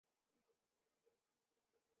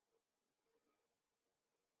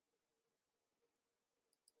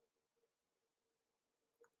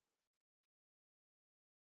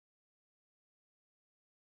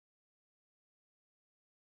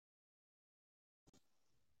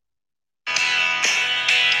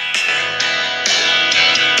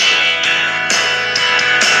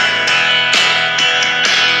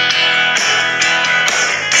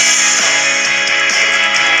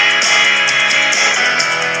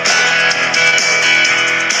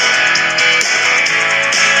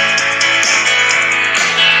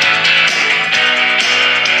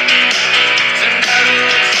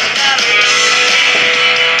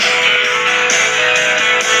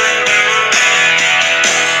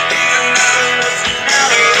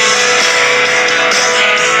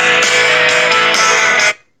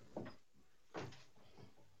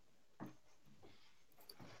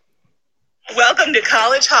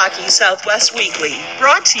Hockey Southwest Weekly,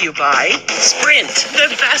 brought to you by Sprint, the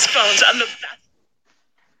best phones on the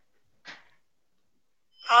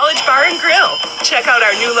College Bar and Grill. Check out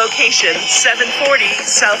our new location, 740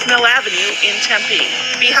 South Mill Avenue in Tempe.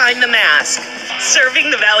 Behind the Mask, serving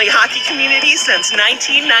the Valley hockey community since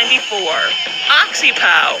 1994.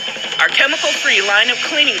 OxyPow, our chemical-free line of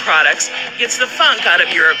cleaning products, gets the funk out of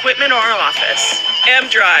your equipment or office.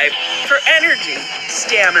 M-Drive, for energy,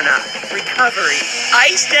 stamina, recovery.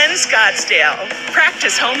 Ice Den Scottsdale,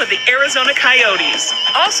 practice home of the Arizona Coyotes,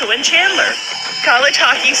 also in Chandler. College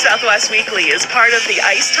Hockey Southwest Weekly is part of the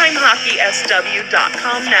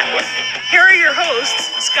IcetimeHockeySW.com network. Here are your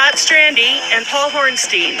hosts, Scott Strandy and Paul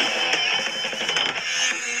Hornstein.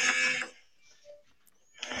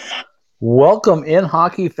 Welcome in,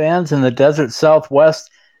 hockey fans in the Desert Southwest.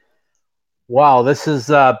 Wow, this has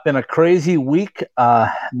been a crazy week,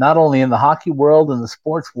 not only in the hockey world and the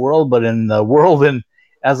sports world, but in the world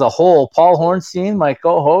as a whole. Paul Hornstein, my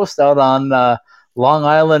co-host out on Long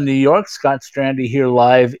Island, New York. Scott Strandy here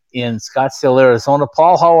live in Scottsdale, Arizona.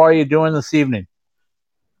 Paul, how are you doing this evening?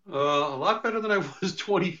 A lot better than I was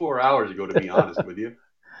 24 hours ago, to be honest with you.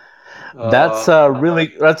 That's a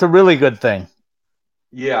really good thing.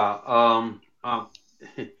 Yeah.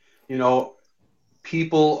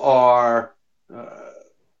 People are,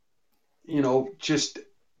 just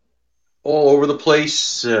all over the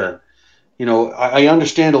place. I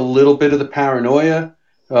understand a little bit of the paranoia,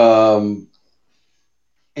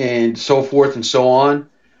 and so forth and so on.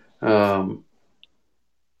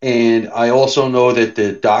 And I also know that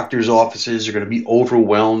the doctor's offices are going to be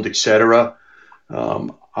overwhelmed, etc.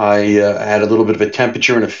 I had a little bit of a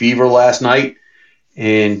temperature and a fever last night,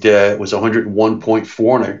 and it was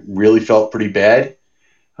 101.4, and I really felt pretty bad.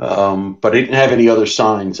 But I didn't have any other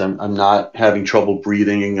signs. I'm not having trouble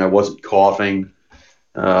breathing. I wasn't coughing.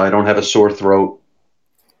 I don't have a sore throat.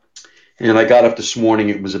 And I got up this morning,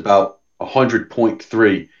 it was about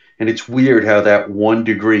 100.3. And it's weird how that 1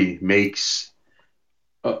 degree makes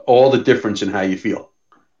all the difference in how you feel,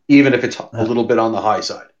 even if it's a little bit on the high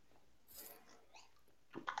side.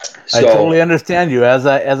 So, I totally understand you. As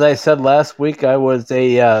I said last week, I was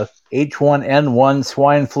a H1N1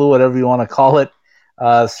 swine flu, whatever you want to call it,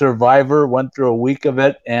 survivor. Went through a week of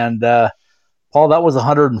it, and Paul, that was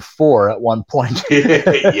 104 at one point.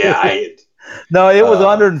 No, it was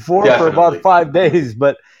 104 definitely. For about 5 days,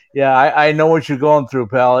 but yeah, I know what you're going through,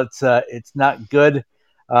 pal. It's not good.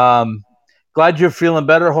 Glad you're feeling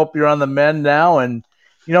better. Hope you're on the mend now. And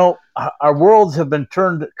our worlds have been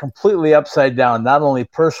turned completely upside down, not only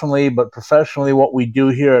personally but professionally. What we do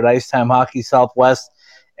here at Icetime Hockey Southwest,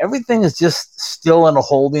 everything is just still in a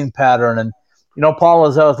holding pattern. And Paul,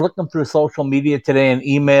 as I was looking through social media today and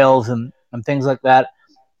emails and things like that,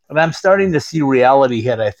 and I'm starting to see reality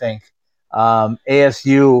hit. I think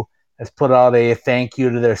ASU has put out a thank you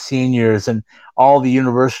to their seniors, and all the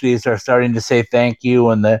universities are starting to say thank you,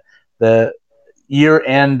 and the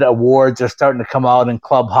year-end awards are starting to come out in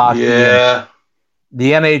club hockey. Yeah.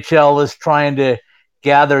 The NHL is trying to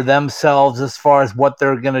gather themselves as far as what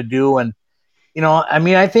they're going to do. And,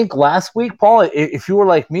 I think last week, Paul, if you were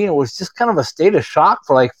like me, it was just kind of a state of shock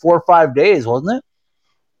for like 4 or 5 days, wasn't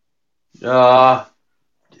it?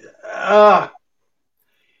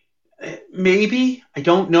 Maybe. I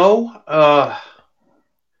don't know.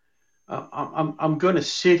 I'm going to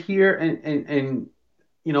sit here and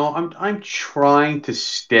I'm trying to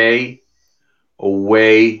stay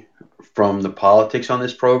away from the politics on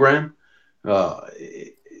this program.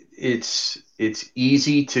 It's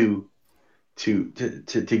easy to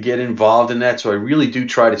get involved in that, so I really do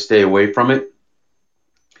try to stay away from it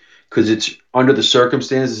because it's under the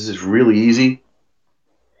circumstances it's really easy.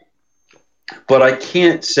 But I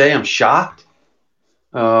can't say I'm shocked,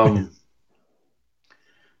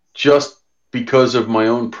 just because of my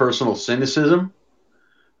own personal cynicism.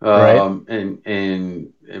 Right.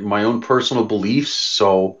 And my own personal beliefs.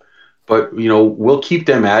 So, but we'll keep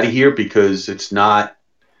them out of here because it's not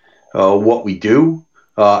what we do.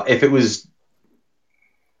 If it was,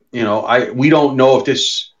 we don't know if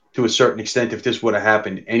this, to a certain extent, if this would have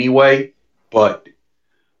happened anyway. But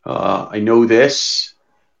I know this.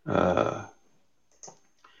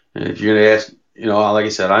 And if you're going to ask, like I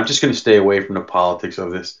said, I'm just going to stay away from the politics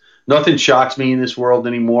of this. Nothing shocks me in this world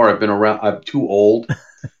anymore. I've been around. I'm too old to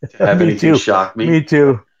have anything shock me. Me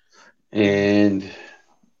too. And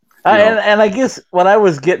and I guess what I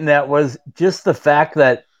was getting at was just the fact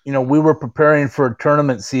that we were preparing for a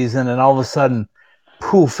tournament season, and all of a sudden,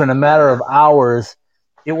 poof! In a matter of hours,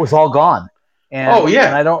 it was all gone. And,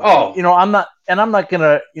 and I don't. I'm not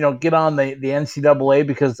gonna get on the NCAA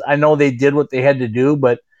because I know they did what they had to do,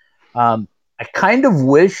 but I I kind of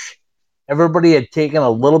wish everybody had taken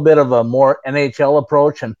a little bit of a more NHL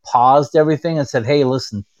approach and paused everything and said, hey,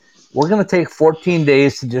 listen, we're going to take 14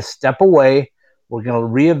 days to just step away. We're going to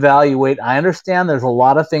reevaluate. I understand there's a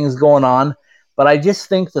lot of things going on, but I just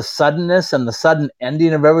think the suddenness and the sudden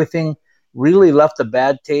ending of everything really left a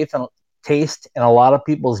bad taste in a lot of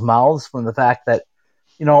people's mouths from the fact that,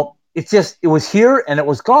 it was here and it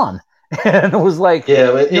was gone. And it was like,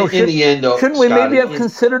 but in the end, though, shouldn't we maybe have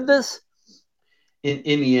considered this? In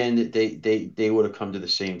the end, they would have come to the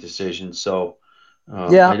same decision. So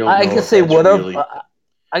I guess they would have. Really,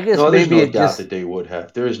 I guess there's maybe no doubt that they would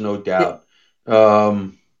have. There is no doubt.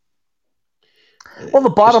 Well,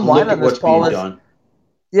 the bottom line of this, Paul, is done.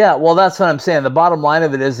 Yeah, well, that's what I'm saying. The bottom line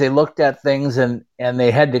of it is they looked at things and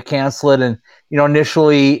they had to cancel it. And,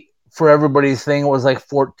 initially for everybody's thing, it was like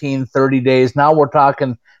 14, 30 days. Now we're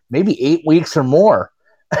talking maybe 8 weeks or more.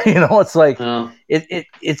 It's like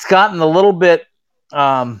it's gotten a little bit,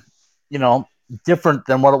 different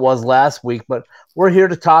than what it was last week. But we're here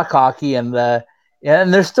to talk hockey, and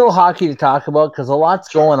there's still hockey to talk about because a lot's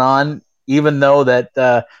going on. Even though that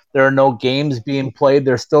there are no games being played,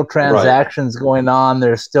 there's still transactions going on.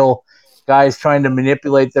 There's still guys trying to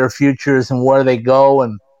manipulate their futures and where they go,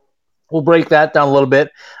 and we'll break that down a little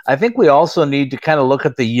bit. I think we also need to kind of look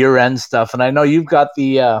at the year-end stuff, and I know you've got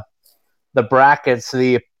the brackets,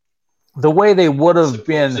 the way they would have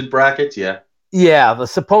been brackets, yeah, the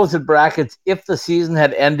supposed brackets if the season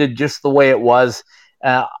had ended just the way it was.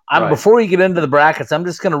 Before we get into the brackets, I'm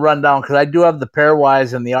just going to run down because I do have the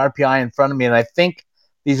pairwise and the RPI in front of me, and I think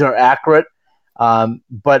these are accurate.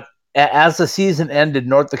 But as the season ended,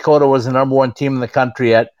 North Dakota was the number one team in the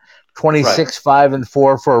country at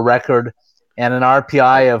 26-5-4 for a record and an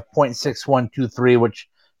RPI of 0.6123, which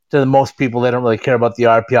to most people, they don't really care about the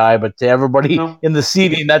RPI, but to everybody in the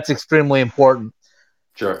seeding, that's extremely important.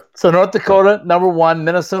 Sure. So North Dakota, number one,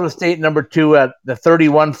 Minnesota State, number two at the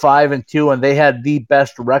 31-5-2, and they had the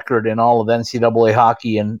best record in all of NCAA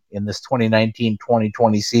hockey in this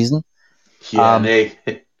 2019-2020 season. Yeah,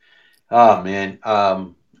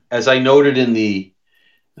 as I noted in the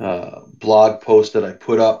blog post that I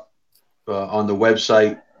put up on the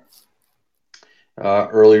website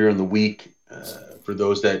earlier in the week, for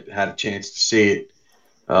those that had a chance to see it,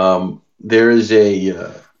 there is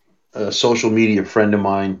a social media friend of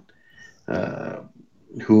mine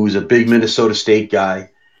who's a big Minnesota State guy,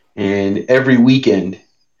 and every weekend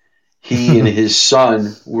he and his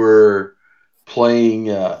son were playing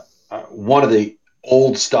one of the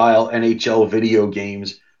old style NHL video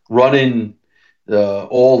games, running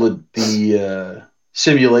all the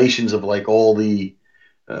simulations of like all the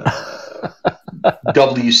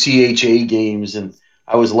WCHA games, and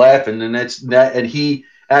I was laughing, and and he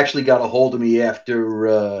actually got a hold of me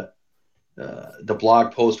after the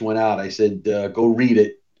blog post went out. I said, go read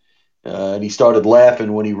it. And he started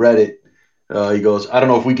laughing when he read it. He goes, I don't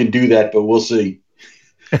know if we can do that, but we'll see.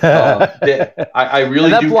 I really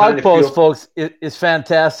and that do blog post, folks, is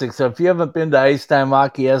fantastic. So if you haven't been to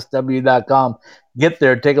IcetimeHockeySW.com, get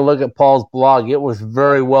there, take a look at Paul's blog. It was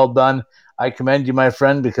very well done. I commend you, my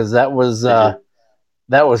friend, because that was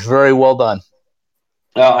very well done.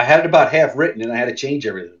 I had it about half written, and I had to change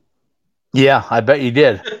everything. Yeah, I bet you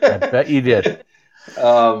did.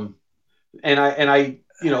 And I,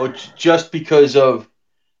 just because of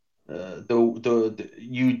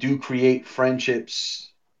you do create friendships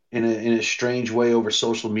in a strange way over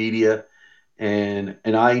social media, and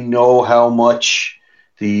I know how much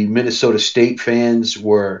the Minnesota State fans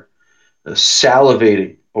were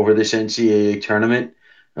salivating over this NCAA tournament.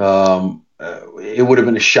 It would have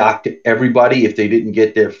been a shock to everybody if they didn't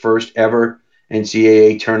get their first ever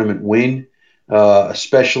NCAA tournament win,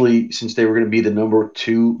 especially since they were going to be the number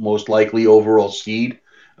 2 most likely overall seed,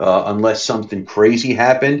 unless something crazy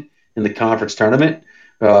happened in the conference tournament.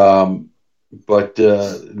 But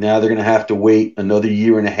now they're going to have to wait another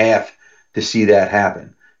year and a half to see that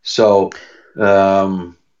happen. So,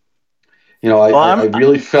 I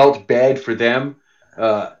really felt bad for them.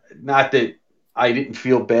 Not that I didn't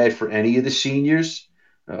feel bad for any of the seniors.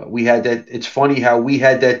 We had that. It's funny how we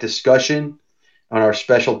had that discussion on our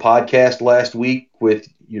special podcast last week with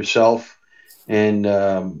yourself and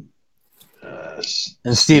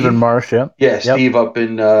Stephen Marsh. Steve up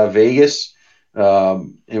in Vegas,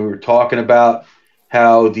 and we were talking about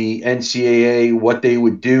how the NCAA, what they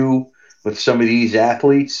would do with some of these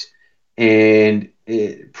athletes, and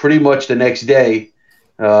pretty much the next day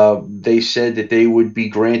they said that they would be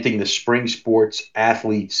granting the spring sports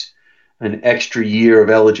athletes an extra year of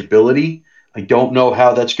eligibility. I don't know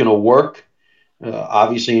how that's going to work.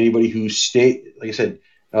 Obviously, anybody who like I said,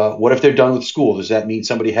 What if they're done with school? Does that mean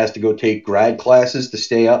somebody has to go take grad classes to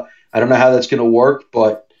stay up? I don't know how that's going to work,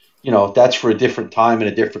 but that's for a different time and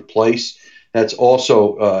a different place. That's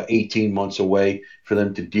also 18 months away for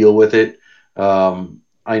them to deal with it.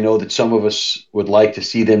 I know that some of us would like to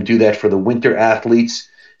see them do that for the winter athletes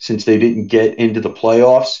since they didn't get into the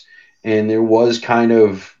playoffs. And there was kind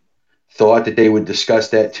of thought that they would discuss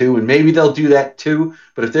that too. And maybe they'll do that too.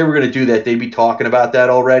 But if they were going to do that, they'd be talking about that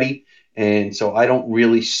already. And so I don't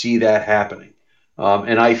really see that happening.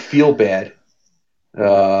 And I feel bad,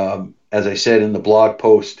 as I said in the blog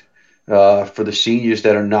post, for the seniors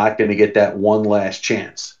that are not going to get that one last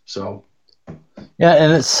chance. So. Yeah,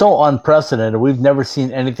 and it's so unprecedented. We've never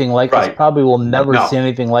seen anything like this. Probably will never see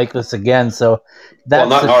anything like this again. So that's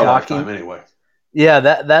not in our lifetime anyway. Yeah,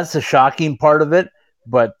 that's the shocking part of it.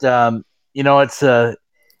 But it's I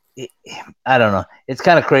don't know. It's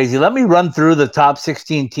kind of crazy. Let me run through the top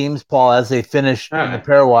 16 teams, Paul, as they finish in the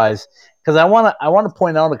pairwise, because I want to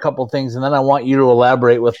point out a couple things, and then I want you to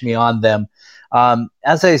elaborate with me on them.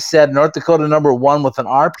 As I said, North Dakota number 1 with an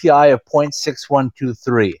RPI of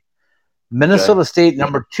 .6123. Minnesota State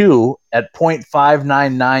number 2 at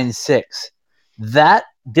 .5996. That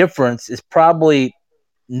difference is probably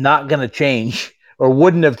not going to change or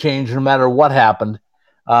wouldn't have changed no matter what happened.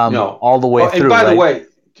 No. All the way through.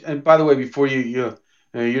 And by the way, before you're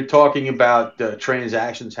talking about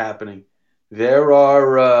transactions happening, there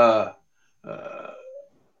are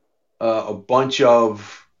a bunch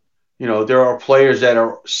of there are players that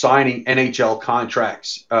are signing NHL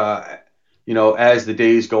contracts. As the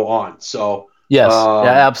days go on. So yes,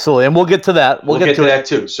 absolutely, and we'll get to that. We'll get to that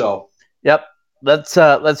too. So yep.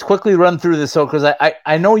 Let's quickly run through this, because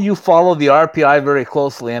I know you follow the RPI very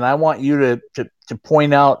closely, and I want you to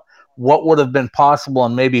point out what would have been possible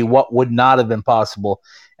and maybe what would not have been possible.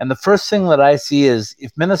 And the first thing that I see is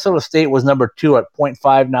if Minnesota State was number 2 at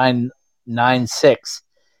 .5996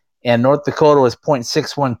 and North Dakota was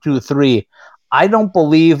 .6123, I don't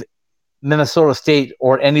believe Minnesota State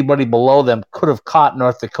or anybody below them could have caught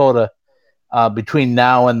North Dakota between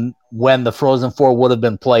now and when the Frozen Four would have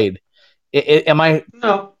been played. Am I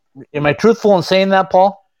truthful in saying that,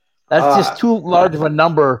 Paul? That's just too large of a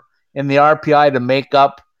number in the RPI to make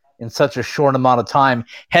up in such a short amount of time,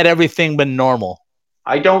 had everything been normal.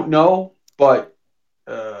 I don't know, but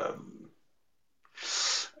I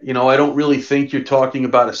don't really think you're talking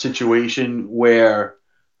about a situation where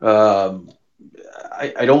I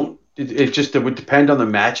don't. It would depend on the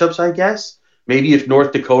matchups, I guess. Maybe if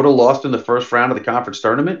North Dakota lost in the first round of the conference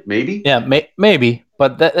tournament, maybe. Yeah, maybe,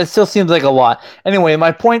 but that still seems like a lot. Anyway,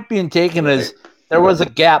 my point being taken is there was a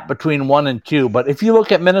gap between 1 and 2. But if you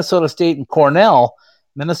look at Minnesota State and Cornell,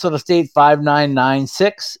 Minnesota State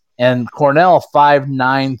 5996 and Cornell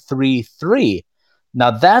 5933.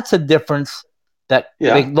 Now that's a difference that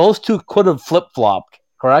those two could have flip flopped,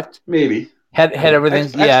 correct? Maybe had everything.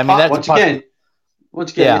 That's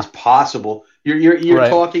once again, it's possible. You're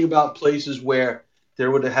talking about places where there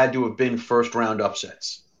would have had to have been first round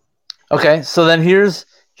upsets. Okay, so then here's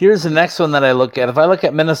the next one that I look at. If I look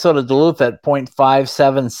at Minnesota Duluth at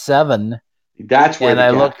 .577, that's where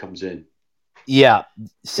the gap comes in. Yeah,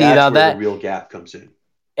 see, that's now where that the real gap comes in.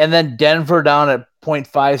 And then Denver down at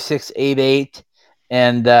 .5688,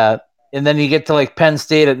 and then you get to like Penn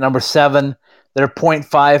State at number 7, they're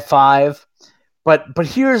 .55. But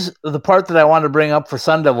here's the part that I want to bring up for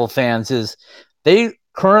Sun Devil fans is they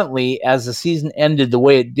currently, as the season ended the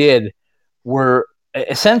way it did, were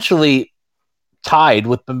essentially tied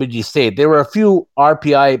with Bemidji State. They were a few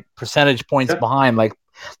RPI percentage points behind, like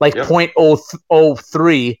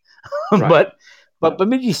 .003. Right. But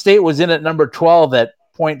Bemidji State was in at number 12 at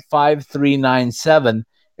 .5397.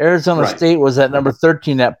 Arizona State was at number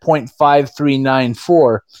 13 at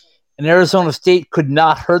 .5394. And Arizona State could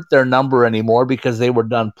not hurt their number anymore because they were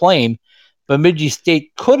done playing. Bemidji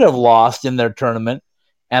State could have lost in their tournament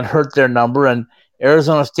and hurt their number, and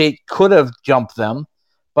Arizona State could have jumped them.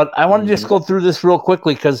 But I want to just go through this real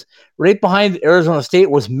quickly because right behind Arizona State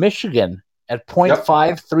was Michigan at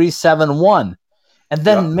 .5371. And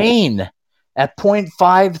then Maine at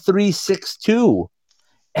 .5362.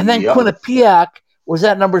 And then Quinnipiac was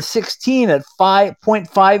at number 16 at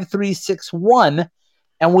 .5361.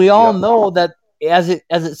 And we all know that as it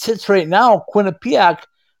sits right now, Quinnipiac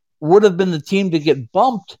would have been the team to get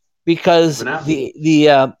bumped because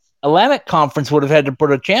the Atlantic Conference would have had to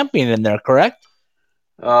put a champion in there, correct?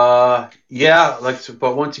 But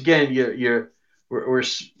once again, you're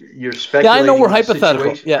speculating. Yeah, I know we're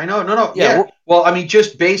hypothetical. Yeah, I know. No. Yeah. Well, I mean,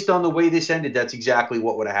 just based on the way this ended, that's exactly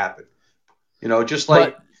what would have happened. Just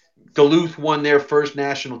like Duluth won their first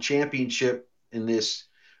national championship in this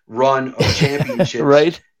run of championships,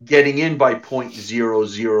 right? Getting in by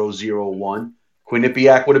 .0001.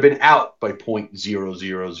 Quinnipiac would have been out by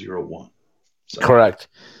 .0001. So. Correct.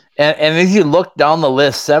 And as you look down the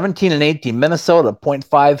list, 17 and 18, Minnesota,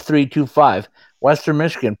 .5325, Western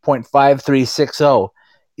Michigan, .5360.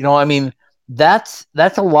 You know, I mean, that's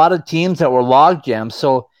a lot of teams that were log jams.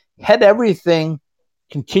 So had everything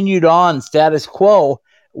continued on status quo,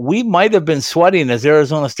 we might have been sweating as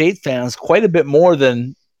Arizona State fans quite a bit more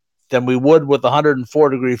than we would with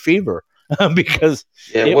 104-degree fever because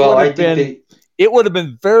it would have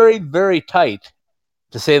been very, very tight,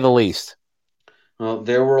 to say the least. Well,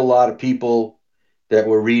 there were a lot of people that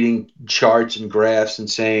were reading charts and graphs and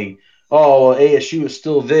saying, "Oh, well, ASU is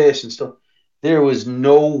still this and stuff." There was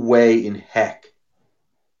no way in heck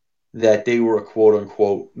that they were a quote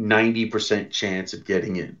unquote 90% chance of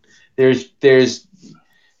getting in.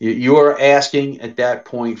 You are asking at that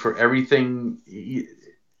point for everything.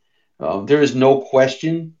 There is no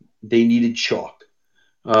question they needed chalk.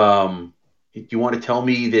 You want to tell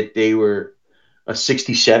me that they were a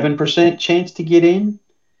 67% chance to get in,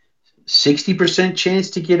 60% chance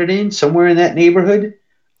to get it in, somewhere in that neighborhood?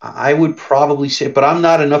 I would probably say, but I'm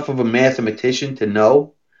not enough of a mathematician to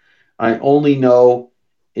know. I only know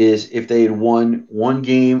is if they had won one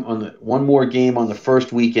more game on the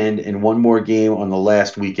first weekend and one more game on the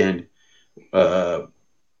last weekend,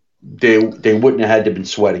 they wouldn't have had to been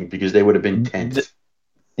sweating because they would have been 10th.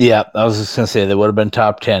 Yeah, I was just going to say they would have been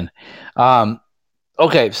top 10.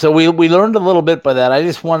 Okay, so we learned a little bit by that. I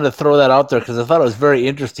just wanted to throw that out there because I thought it was very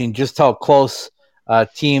interesting just how close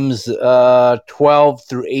teams 12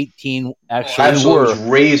 through 18 actually were.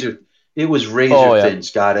 It was razor thin,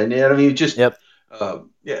 Scott. And I mean, just a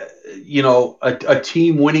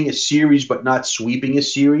team winning a series but not sweeping a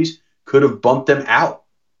series could have bumped them out.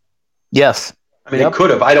 Yes. I mean, it could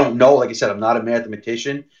have. I don't know. Like I said, I'm not a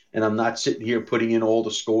mathematician, and I'm not sitting here putting in all the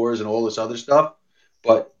scores and all this other stuff.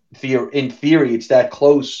 But in theory, it's that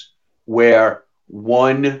close where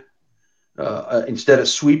one, instead of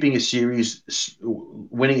sweeping a series,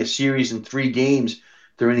 winning a series in 3 games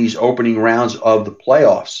during these opening rounds of the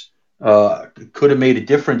playoffs, could have made a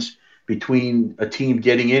difference between a team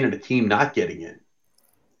getting in and a team not getting in.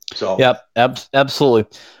 So, yep,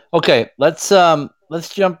 absolutely. Okay, let's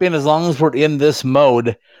jump in as long as we're in this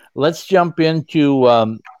mode. Let's jump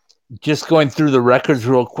into just going through the records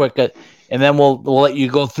real quick, and then we'll let you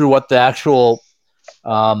go through what the actual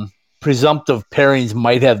presumptive pairings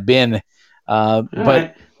might have been.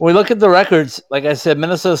 But when we look at the records, like I said,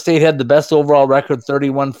 Minnesota State had the best overall record,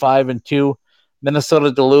 31-5-2.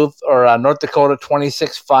 Minnesota Duluth or North Dakota,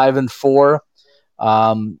 26-5-4.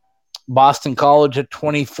 Boston College at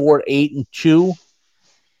 24-8-2.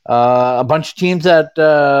 A bunch of teams at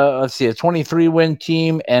a 23-win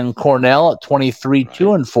team, and Cornell at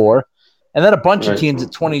 23-2-4, and then a bunch of teams at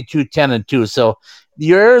 22-10-2. So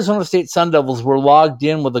the Arizona State Sun Devils were logged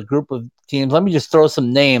in with a group of teams. Let me just throw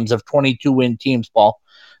some names of 22-win teams, Paul.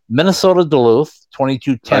 Minnesota Duluth,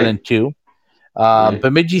 22-10-2.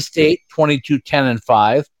 Bemidji State,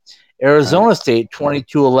 22-10-5. Arizona State,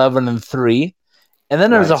 22-11-3. And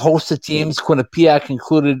then there's a host of teams, Quinnipiac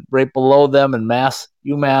included right below them, and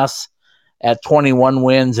UMass at 21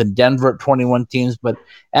 wins, and Denver at 21 teams. But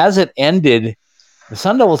as it ended, the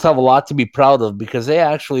Sun Devils have a lot to be proud of because they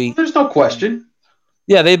actually... There's no question.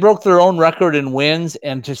 Yeah, they broke their own record in wins.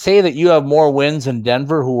 And to say that you have more wins than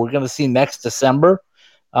Denver, who we're going to see next December,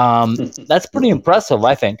 that's pretty impressive,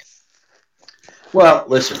 I think. Well,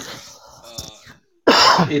 listen,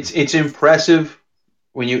 it's impressive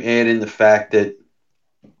when you add in the fact that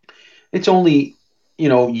it's only,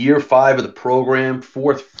 year 5 of the program,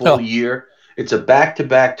 4th full year. It's a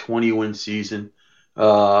back-to-back 20-win season.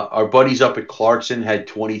 Our buddies up at Clarkson had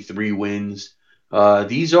 23 wins.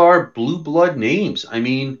 These are blue blood names. I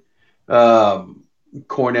mean,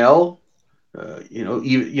 Cornell,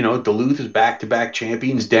 Duluth is back-to-back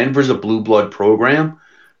champions. Denver's a blue blood program.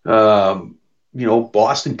 Boston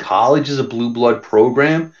College is a blue blood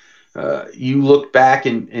program. You look back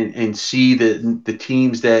and see the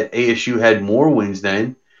teams that ASU had more wins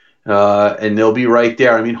than, and they'll be right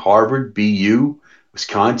there. I mean, Harvard, BU,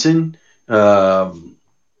 Wisconsin, a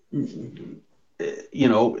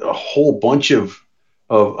whole bunch of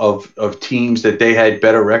teams that they had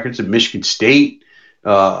better records than. Michigan State,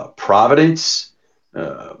 Providence.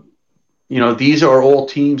 These are all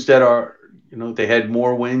teams that are, they had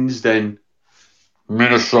more wins than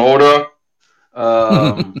Minnesota.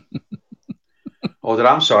 I'm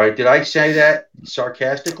sorry. Did I say that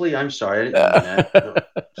sarcastically? I'm sorry. I didn't mean that.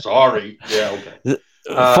 No. Sorry. Yeah, okay.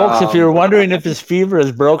 Folks, if you're wondering if his fever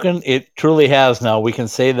is broken, it truly has now. We can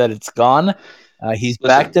say that it's gone. He's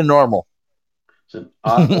back to normal. Listen,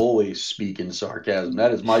 I always speak in sarcasm.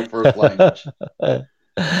 That is my first language.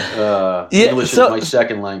 English is my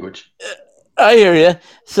second language. I hear you.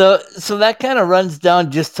 So that kind of runs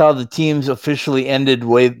down just how the teams officially ended, the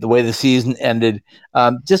way the season ended.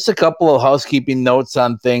 Just a couple of housekeeping notes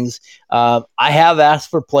on things. I have asked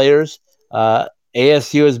for players.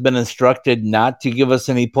 ASU has been instructed not to give us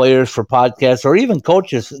any players for podcasts or even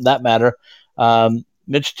coaches, for that matter.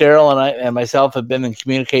 Mitch Terrell and myself have been in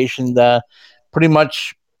communication pretty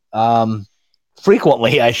much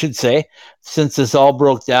frequently, I should say, since this all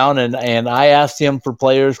broke down. And I asked him for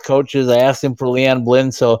players, coaches. I asked him for Leanne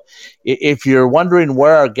Blinn. So if you're wondering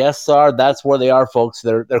where our guests are, that's where they are, folks.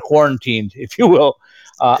 They're quarantined, if you will.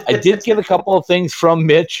 I did get a couple of things from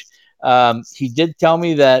Mitch. He did tell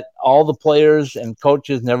me that all the players and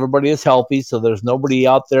coaches and everybody is healthy. So there's nobody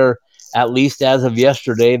out there, at least as of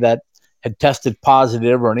yesterday, that had tested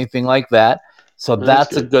positive or anything like that. So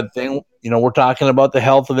that's a good thing. We're talking about the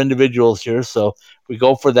health of individuals here, so we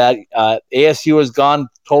go for that. ASU has gone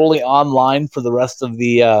totally online for the rest of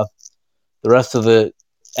the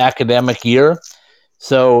academic year,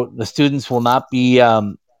 so the students will not be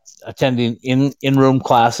attending in-room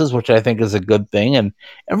classes, which I think is a good thing, and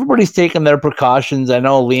everybody's taking their precautions. I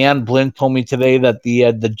know Leanne Blinn told me today that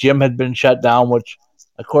the gym had been shut down, which,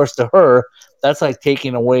 of course, to her, that's like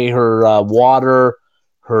taking away her water,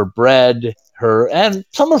 her bread, and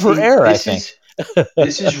some of her air, I think.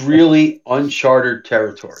 This is really uncharted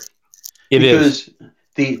territory. It is.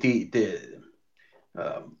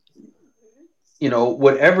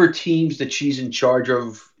 Whatever teams that she's in charge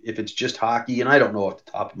of, if it's just hockey, and I don't know off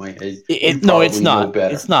the top of my head. It's not.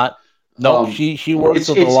 It's not. No, she works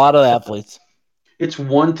with a lot of athletes. It's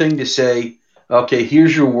one thing to say, okay,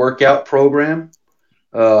 here's your workout program.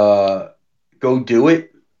 Go do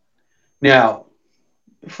it. Now,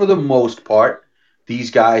 for the most part,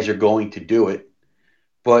 these guys are going to do it.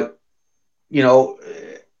 But,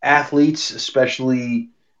 athletes,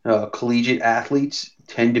 especially collegiate athletes,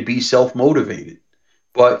 tend to be self-motivated.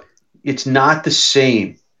 But it's not the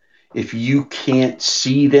same if you can't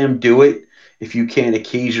see them do it, if you can't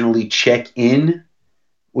occasionally check in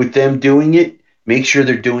with them doing it, make sure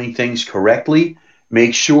they're doing things correctly,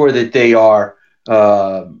 make sure that they are,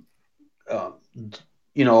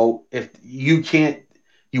 if you can't,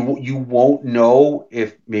 you won't know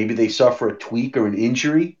if maybe they suffer a tweak or an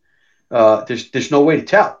injury. There's no way to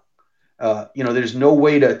tell. There's no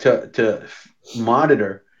way to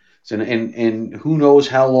monitor, and who knows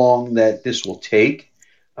how long that this will take.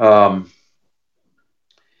 This,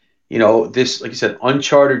 like I said,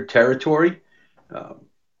 uncharted territory.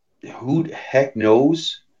 Who the heck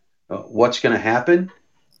knows what's going to happen?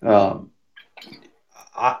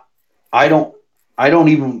 I don't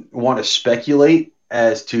even want to speculate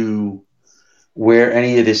as to where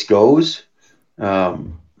any of this goes. We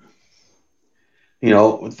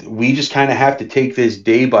just kind of have to take this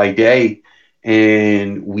day by day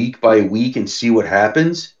and week by week and see what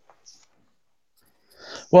happens.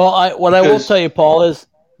 Well, I will tell you, Paul, is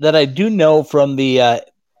that I do know from the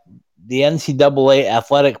NCAA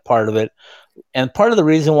athletic part of it, and part of the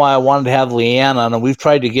reason why I wanted to have Leanne on, and we've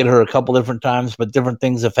tried to get her a couple different times, but different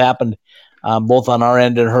things have happened both on our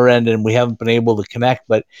end and her end, and we haven't been able to connect.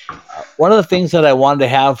 But one of the things that I wanted to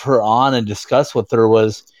have her on and discuss with her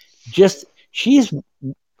was just she's,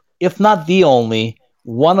 if not the only,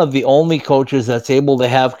 one of the only coaches that's able to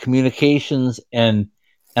have communications and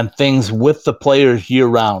things with the players year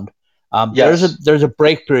round. Yes. There's a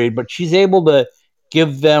break period, but she's able to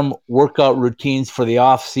give them workout routines for the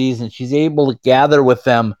off season. She's able to gather with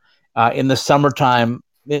them in the summertime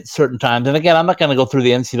at certain times. And again, I'm not going to go through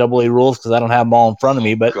the NCAA rules because I don't have them all in front of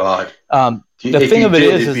me. But the thing of it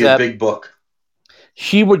is that big book.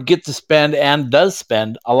 She would get to spend and does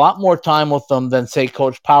spend a lot more time with them than, say,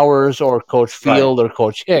 Coach Powers or Coach Field or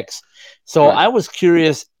Coach Hicks. So I was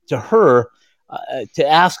curious to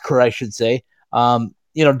ask her, I should say,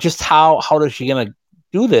 just how is she going to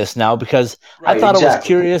do this now? Because I thought it was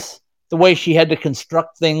curious the way she had to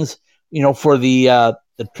construct things, for the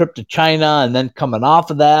trip to China and then coming off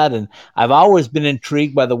of that. And I've always been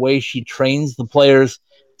intrigued by the way she trains the players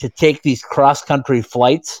to take these cross-country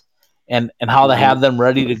flights and how they have them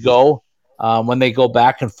ready to go when they go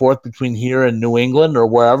back and forth between here and New England or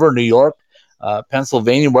wherever, New York,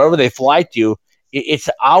 Pennsylvania, wherever they fly to. It's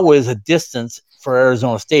always a distance for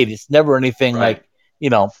Arizona State. It's never anything like,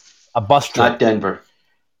 a bus trip. Not Denver.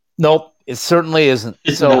 Nope, it certainly isn't.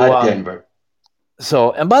 It's not Denver.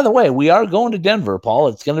 So, and by the way, we are going to Denver, Paul.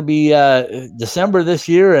 It's going to be December this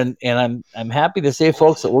year, and I'm happy to say,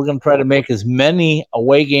 folks, that we're going to try to make as many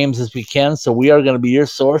away games as we can. So we are going to be your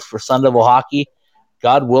source for Sun Devil hockey,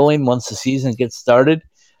 God willing, once the season gets started.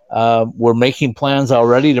 We're making plans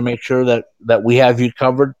already to make sure that we have you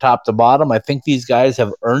covered top to bottom. I think these guys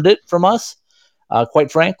have earned it from us,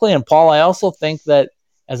 quite frankly. And Paul, I also think that,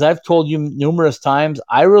 as I've told you numerous times,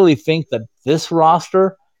 I really think that this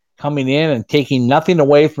roster coming in and taking nothing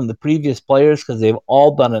away from the previous players, because they've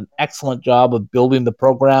all done an excellent job of building the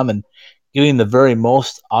program and getting the very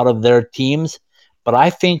most out of their teams. But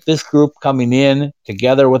I think this group coming in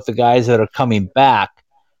together with the guys that are coming back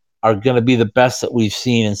are going to be the best that we've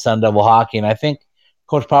seen in Sun Devil hockey. And I think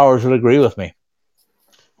Coach Powers would agree with me.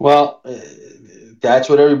 Well, that's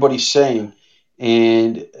what everybody's saying.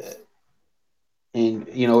 And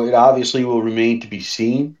it obviously will remain to be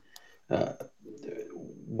seen.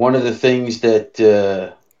 One of the things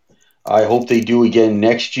that I hope they do again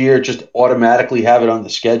next year, just automatically have it on the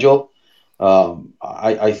schedule.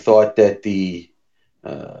 I thought that the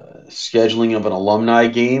scheduling of an alumni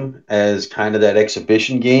game as kind of that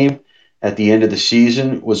exhibition game at the end of the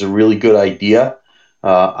season was a really good idea.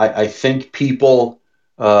 I think people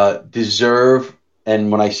deserve, and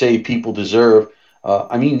when I say people deserve,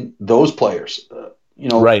 I mean those players.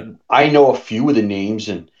 Right. I know a few of the names,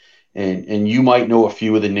 and you might know a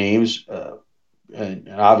few of the names, and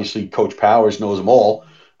obviously Coach Powers knows them all.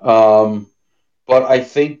 But I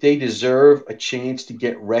think they deserve a chance to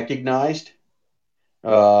get recognized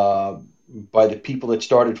by the people that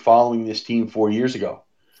started following this team 4 years ago,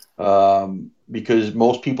 because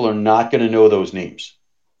most people are not going to know those names.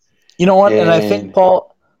 You know what? And I think,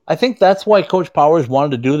 Paul, that's why Coach Powers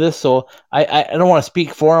wanted to do this. So I don't want to speak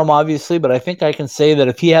for him, obviously, but I think I can say that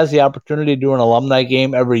if he has the opportunity to do an alumni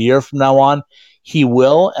game every year from now on, he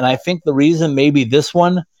will. And I think the reason maybe this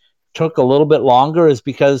one took a little bit longer is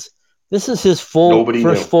because this is his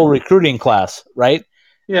first full recruiting class, right?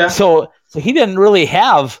 Yeah. So he didn't really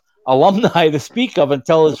have alumni to speak of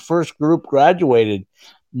until his first group graduated.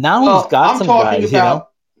 Now he's got some guys,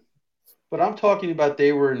 But I'm talking about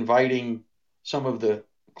they were inviting some of the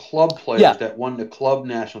club players that won the club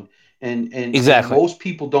national, and exactly. Most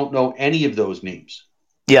people don't know any of those names.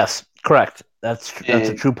 Yes, correct. That's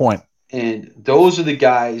a true point. And those are the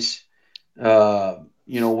guys.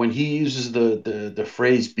 When he uses the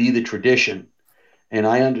phrase "be the tradition," and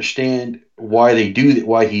I understand why they do that,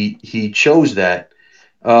 why he chose that.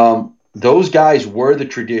 Those guys were the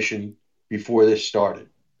tradition before this started.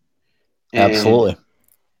 And absolutely.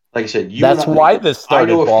 Like I said, that's why this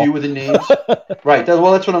started. I know Paul. a few of the names. Right.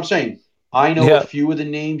 That's what I'm saying. I know a few of the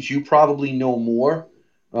names. You probably know more.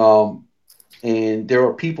 And there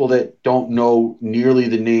are people that don't know nearly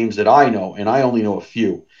the names that I know, and I only know a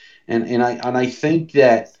few. And I think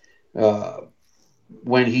that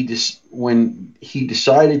when he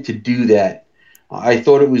decided to do that, I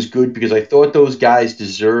thought it was good, because I thought those guys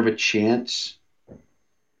deserve a chance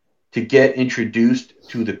to get introduced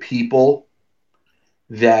to the people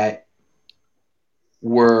that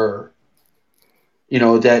were,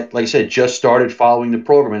 that, like I said, just started following the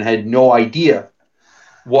program and had no idea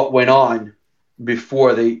what went on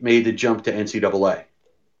before they made the jump to NCAA.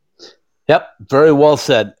 Yep, very well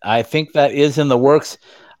said. I think that is in the works.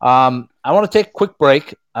 I want to take a quick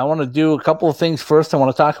break. I want to do a couple of things first. I want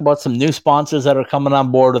to talk about some new sponsors that are coming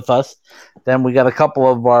on board with us. Then we got a couple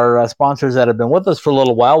of our sponsors that have been with us for a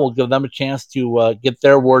little while. We'll give them a chance to get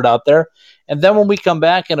their word out there. And then when we come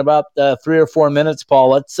back in about 3 or 4 minutes, Paul,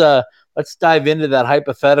 let's dive into that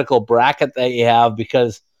hypothetical bracket that you have,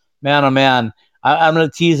 because, man, oh man, I'm going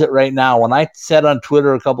to tease it right now. When I said on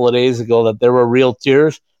Twitter a couple of days ago that there were real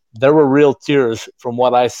tears from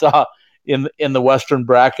what I saw in the Western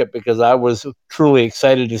bracket, because I was truly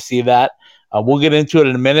excited to see that. We'll get into it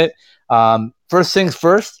in a minute. First things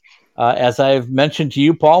first, as I've mentioned to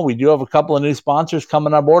you, Paul, we do have a couple of new sponsors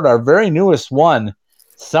coming on board. Our very newest one,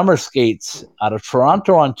 Summer Skates out of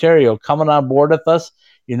Toronto, Ontario, coming on board with us.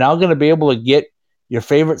 You're now going to be able to get your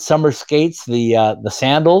favorite summer skates, the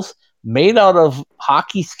sandals, made out of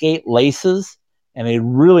hockey skate laces and a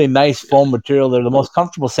really nice foam material. They're the most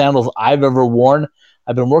comfortable sandals I've ever worn.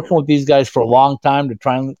 I've been working with these guys for a long time to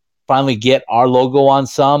try and finally get our logo on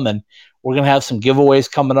some, and we're going to have some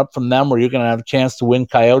giveaways coming up from them where you're going to have a chance to win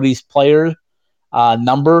Coyotes player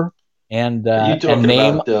number and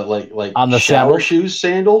name about like on the shower sandals. Shoes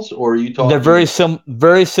sandals, or are you talking? They're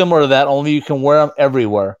very similar to that, only you can wear them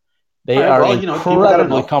everywhere. They are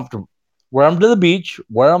incredibly comfortable. Wear them to the beach,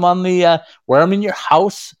 wear them wear them in your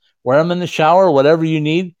house, wear them in the shower, whatever you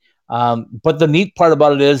need. But the neat part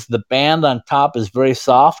about it is the band on top is very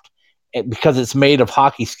soft, because it's made of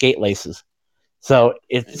hockey skate laces. So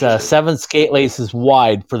it's 7 skate laces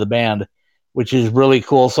wide for the band, which is really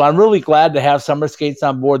cool. So I'm really glad to have Summer Skates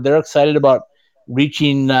on board. They're excited about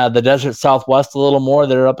reaching the desert Southwest a little more.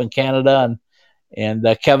 They're up in Canada,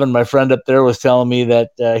 and Kevin, my friend up there, was telling me that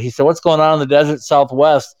he said, "What's going on in the desert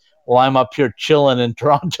Southwest?" Well, I'm up here chilling in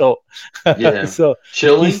Toronto. Yeah. So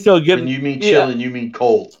chilling. He's still getting. When you mean chilling, you mean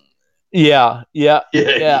cold. Yeah,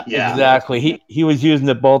 exactly. He was using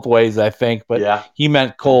it both ways, I think, but he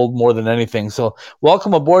meant cold more than anything. So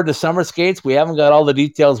welcome aboard to Summer Skates. We haven't got all the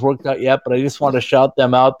details worked out yet, but I just want to shout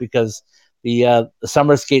them out because the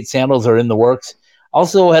Summer Skate sandals are in the works.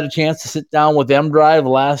 Also had a chance to sit down with M-Drive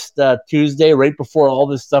last Tuesday, right before all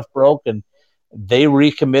this stuff broke, and they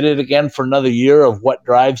recommitted again for another year of What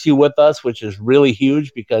Drives You with us, which is really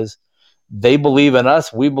huge because they believe in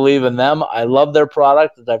us. We believe in them. I love their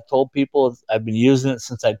product. As I've told people, I've been using it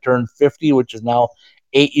since I turned 50, which is now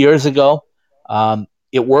 8 years ago.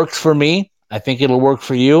 It works for me. I think it'll work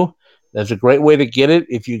for you. There's a great way to get it.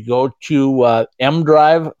 If you go to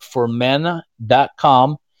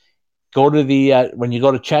mdriveformen.com, go to the when you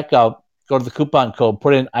go to checkout, go to the coupon code,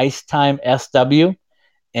 put in IceTimeSW,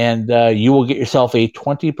 and you will get yourself a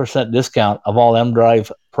 20% discount of all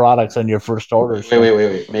M-Drive products on your first order. Wait,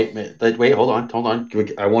 hold on.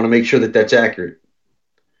 I want to make sure that that's accurate.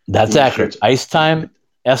 That's accurate.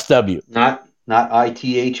 IceTimeSW. Not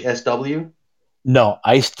ITHSW? No,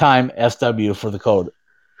 IceTimeSW for the code.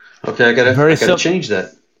 Okay, I gotta change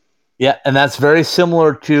that. Yeah, and that's very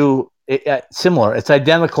similar to it's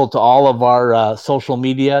identical to all of our social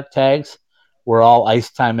media tags. We're all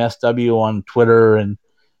IceTimeSW on Twitter and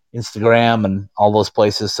Instagram and all those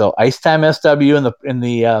places. So IceTimeSW in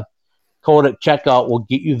the code at checkout will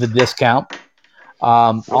get you the discount.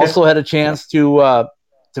 Also had a chance to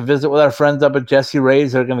visit with our friends up at Jessie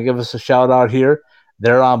Rae's. They're going to give us a shout out here.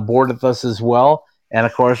 They're on board with us as well. And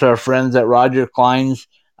of course, our friends at Roger Klein's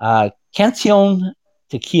Cancion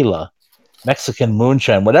Tequila, Mexican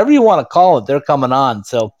moonshine, whatever you want to call it, they're coming on.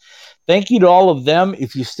 So thank you to all of them.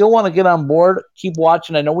 If you still want to get on board, keep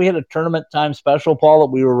watching. I know we had a tournament time special, Paul,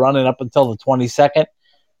 that we were running up until the 22nd,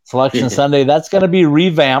 Selection Sunday. That's going to be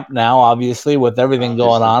revamped now, obviously, with everything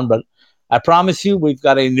going on. But I promise you, we've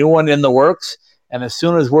got a new one in the works. And as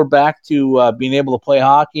soon as we're back to being able to play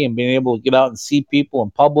hockey and being able to get out and see people in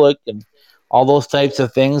public and all those types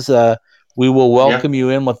of things, we will welcome you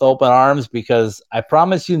in with open arms, because I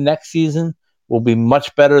promise you next season will be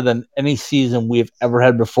much better than any season we've ever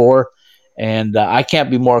had before. And I can't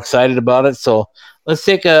be more excited about it. So let's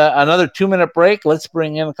take another 2-minute break. Let's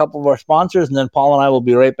bring in a couple of our sponsors, and then Paul and I will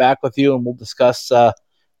be right back with you, and we'll discuss the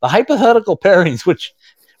hypothetical pairings, which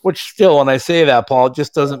still, when I say that, Paul, it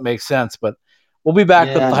just doesn't make sense. But we'll be back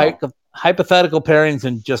with the hypothetical pairings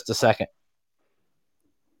in just a second.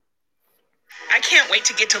 I can't wait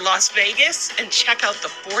to get to Las Vegas and check out the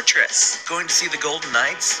Fortress. Going to see the Golden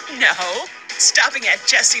Knights? No, stopping at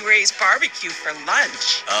Jessie Rae's barbecue for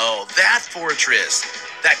lunch. Oh, that Fortress.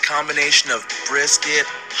 That combination of brisket,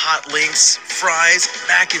 hot links, fries,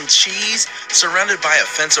 mac and cheese, surrounded by a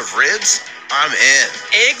fence of ribs? I'm in.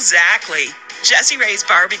 Exactly. Jessie Rae's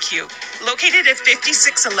barbecue, located at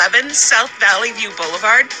 5611 South Valley View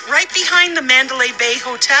Boulevard, right behind the Mandalay Bay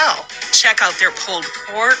Hotel. Check out their pulled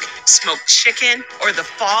pork, smoked chicken, or the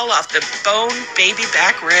fall off the bone baby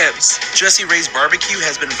back ribs. Jessie Rae's barbecue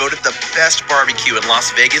has been voted the best barbecue in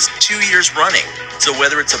Las Vegas 2 years running. So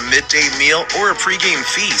whether it's a midday meal or a pregame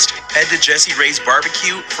feast, head to Jessie Rae's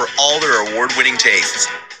barbecue for all their award-winning tastes.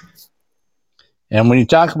 And when you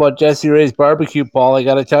talk about Jessie Rae's barbecue, Paul, I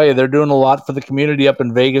got to tell you, they're doing a lot for the community up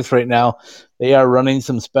in Vegas right now. They are running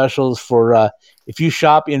some specials for if you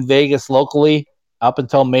shop in Vegas locally up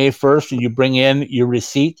until May 1st and you bring in your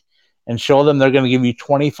receipt and show them, they're going to give you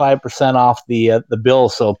 25% off the bill.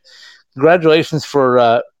 So congratulations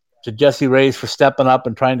to Jessie Rae's for stepping up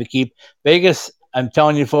and trying to keep Vegas. I'm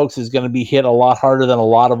telling you, folks, is going to be hit a lot harder than a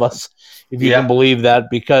lot of us, if you can believe that,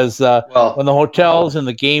 because when the hotels and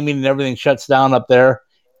the gaming and everything shuts down up there,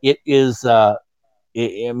 it is, I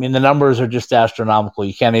mean, the numbers are just astronomical.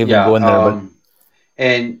 You can't even go in there.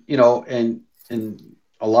 And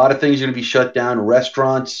a lot of things are going to be shut down.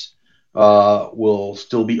 Restaurants will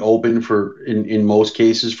still be open in most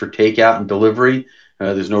cases for takeout and delivery.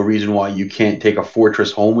 There's no reason why you can't take a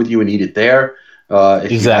Fortress home with you and eat it there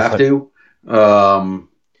if you have to.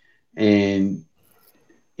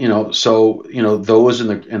 Those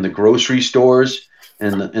in the grocery stores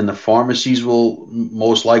and the pharmacies will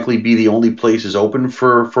most likely be the only places open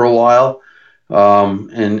for a while.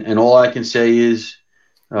 And all I can say is,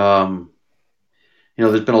 there's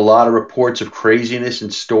been a lot of reports of craziness in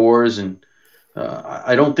stores and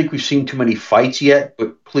I don't think we've seen too many fights yet,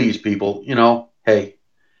 but please, people, hey,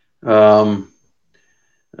 um,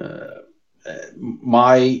 uh,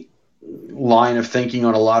 my line of thinking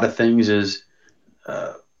on a lot of things is,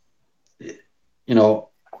 uh, you know,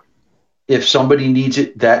 if somebody needs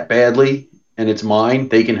it that badly and it's mine,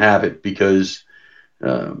 they can have it because,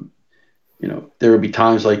 um, there would be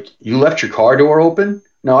times like you left your car door open.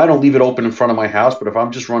 No, I don't leave it open in front of my house, but if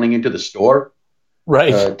I'm just running into the store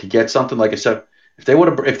Right. to get something, like I said,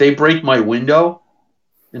 if they break my window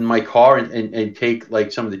in my car and take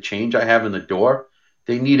like some of the change I have in the door,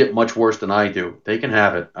 they need it much worse than I do. They can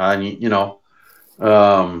have it. I mean,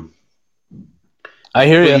 um, I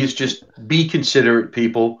hear you. please just be considerate,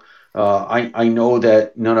 people. I know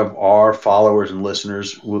that none of our followers and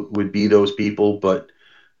listeners would be those people, but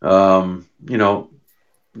um, you know,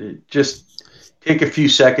 just take a few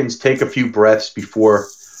seconds, take a few breaths before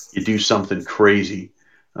you do something crazy,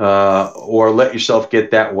 or let yourself get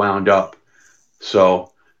that wound up.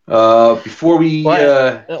 So before we,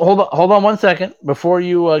 Well, hold on 1 second before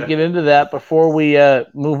you okay. get into that. Before we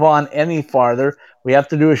move on any farther, we have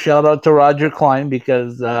to do a shout out to Roger Klein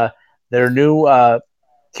because their new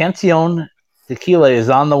Cancion tequila is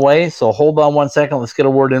on the way. So hold on 1 second. Let's get a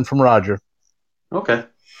word in from Roger. Okay.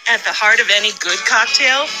 At the heart of any good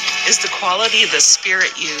cocktail is the quality of the spirit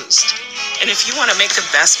used. And if you want to make the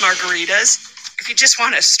best margaritas, if you just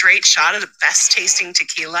want a straight shot of the best tasting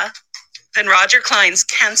tequila, then Roger Klein's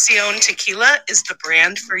Cancion Tequila is the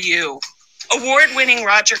brand for you. Award-winning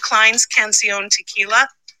Roger Klein's Cancion Tequila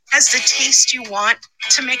has the taste you want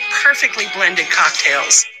to make perfectly blended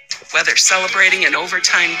cocktails, whether celebrating an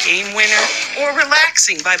overtime game winner or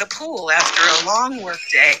relaxing by the pool after a long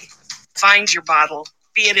workday. Find your bottle,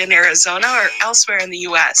 be it in Arizona or elsewhere in the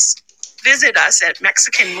U.S. Visit us at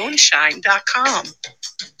MexicanMoonshine.com.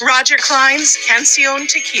 Roger Klein's Cancion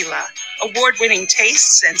Tequila, award-winning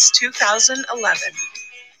taste since 2011.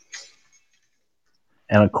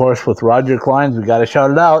 And of course, with Roger Klein, we got to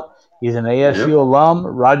shout it out. He's an ASU Yep. alum.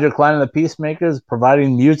 Roger Klein and the Peacemakers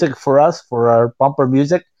providing music for us for our bumper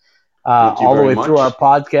music Thank you all the very way through our much.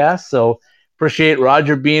 podcast. So appreciate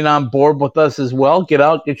Roger being on board with us as well. Get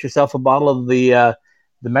out, get yourself a bottle of the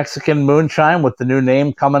Mexican Moonshine with the new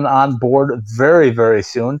name coming on board very, very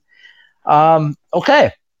soon.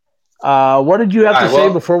 Okay. What did you have All to right. say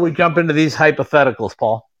Well, before we jump into these hypotheticals,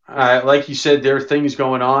 Paul? like you said, there are things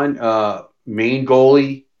going on. Main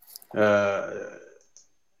goalie. Uh,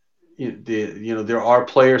 there are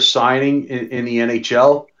players signing in the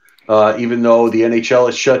NHL, even though the NHL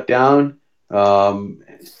is shut down.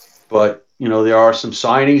 But there are some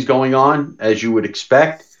signings going on, as you would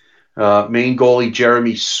expect. Main goalie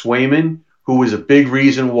Jeremy Swayman, who was a big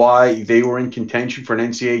reason why they were in contention for an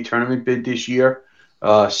NCAA tournament bid this year,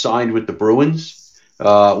 signed with the Bruins.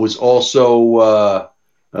 Was also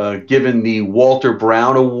given the Walter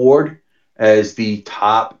Brown Award as the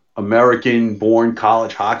top American-born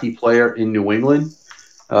college hockey player in New England.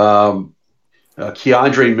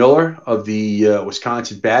 Keandre Miller of the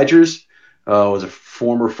Wisconsin Badgers was a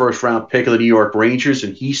former first-round pick of the New York Rangers,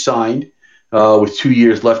 and he signed with 2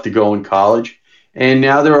 years left to go in college. And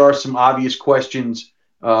now there are some obvious questions.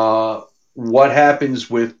 What happens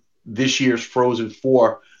with this year's Frozen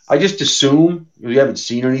Four? I just assume, we haven't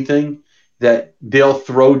seen anything, that they'll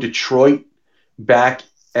throw Detroit back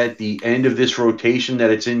at the end of this rotation that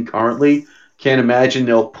it's in currently. Can't imagine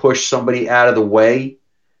they'll push somebody out of the way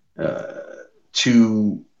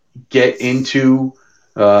to get into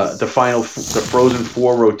the Frozen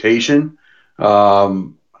Four rotation.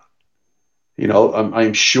 I'm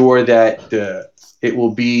sure that it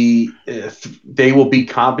will be they will be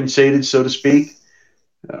compensated, so to speak.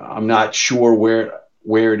 I'm not sure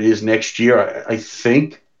where it is next year. I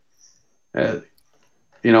think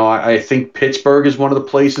I think Pittsburgh is one of the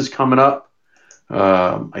places coming up.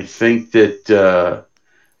 I think that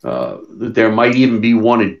there might even be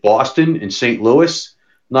one in Boston and St. Louis.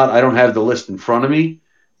 I don't have the list in front of me,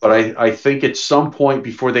 but I think at some point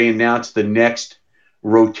before they announce the next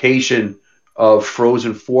rotation of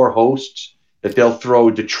Frozen Four hosts, that they'll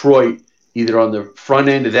throw Detroit either on the front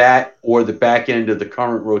end of that or the back end of the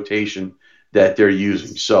current rotation that they're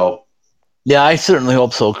using. So, Yeah, I certainly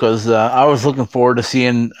hope so because I was looking forward to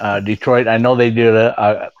seeing Detroit. I know they did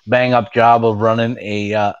a bang up job of running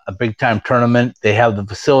a big time tournament. They have the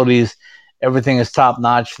facilities, everything is top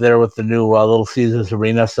notch there with the new Little Caesars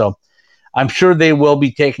Arena. So I'm sure they will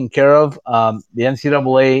be taken care of. The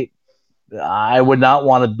NCAA, I would not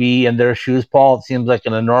want to be in their shoes, Paul. It seems like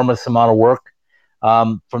an enormous amount of work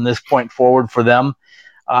from this point forward for them.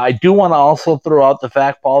 I do want to also throw out the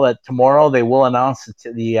fact, Paul, that tomorrow they will announce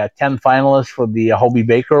the 10 finalists for the Hobie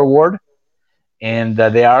Baker Award. and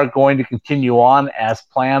they are going to continue on as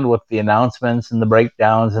planned with the announcements and the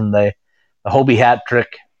breakdowns and the Hobie hat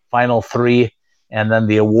trick final 3 and then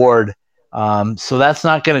the award. So that's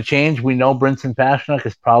not going to change. We know Brinson Pasichnuk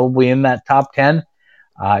is probably in that top 10.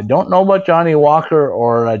 I don't know about Johnny Walker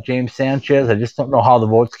or James Sanchez. I just don't know how the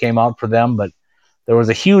votes came out for them, but there was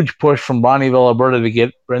a huge push from Bonnieville, Alberta to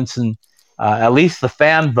get Brinson at least the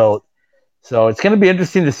fan vote. So it's going to be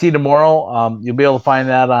interesting to see tomorrow. You'll be able to find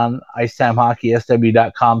that on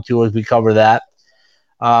IceTimeHockeySW.com too as we cover that.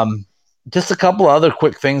 Just a couple of other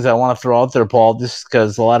quick things I want to throw out there, Paul, just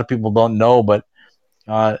because a lot of people don't know, but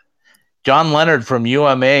John Leonard from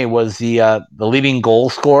UMA was the leading goal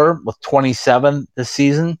scorer with 27 this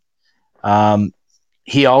season.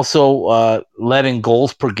 He also led in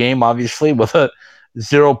goals per game, obviously, with a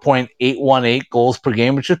 0.818 goals per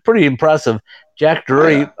game, which is pretty impressive. Jack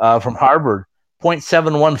Drury from Harvard,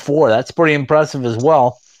 0.714. That's pretty impressive as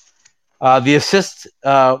well. The assist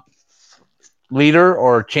leader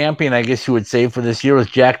or champion, I guess you would say, for this year was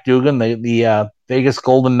Jack Dugan, the Vegas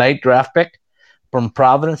Golden Knight draft pick from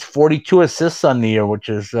Providence, 42 assists on the year, which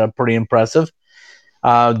is pretty impressive.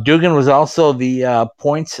 Dugan was also the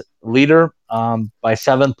points leader by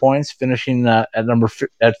 7 points, finishing at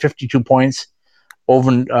 52 points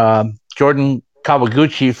over Jordan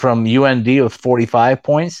Kawaguchi from UND with 45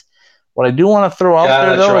 points. What I do want to throw out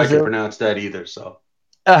there, though, I'm not sure I can pronounce that either. So,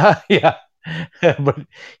 yeah, but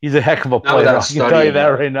he's a heck of a player. I can tell you that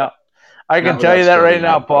right now. I can tell you that right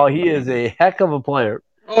now, Paul. He is a heck of a player.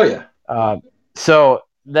 Oh yeah. So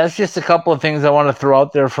that's just a couple of things I want to throw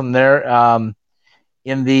out there from there.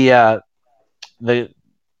 In the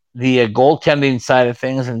goaltending side of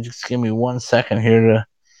things, and just give me 1 second here to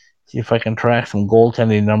see if I can track some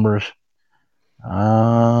goaltending numbers.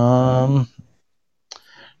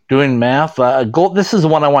 Doing math. This is the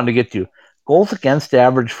one I wanted to get to. Goals against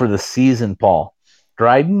average for the season, Paul.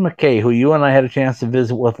 Dryden McKay, who you and I had a chance to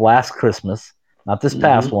visit with last Christmas, not this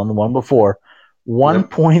past one, the one before,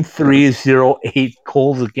 1.308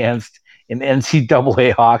 goals against in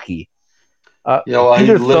NCAA hockey. I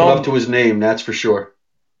lived up to his name, that's for sure.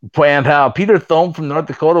 And Peter Thome from North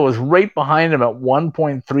Dakota was right behind him at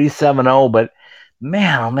 1.370. But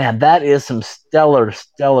man, oh man, that is some stellar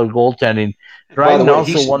goaltending. Dryden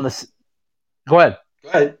also won the. Go ahead. Go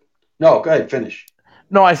ahead. No, go ahead. Finish.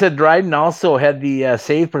 No, I said Dryden also had the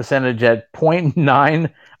save percentage at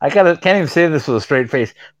 0.9. Can't even say this with a straight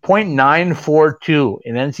face. 0.942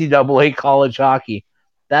 in NCAA college hockey.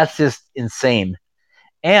 That's just insane.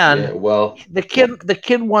 And the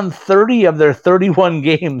kid won 30 of their 31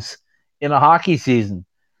 games in a hockey season.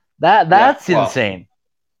 That's insane.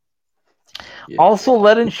 Yeah. Also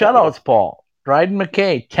led in shutouts, Paul. Dryden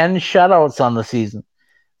McKay, 10 shutouts on the season.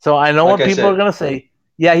 So I know what people are going to say.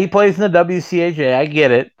 Yeah, he plays in the WCHA. I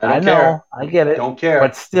get it. I know. I get it. Don't care.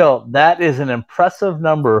 But still, that is an impressive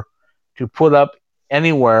number to put up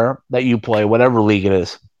anywhere that you play, whatever league it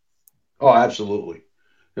is. Oh, absolutely.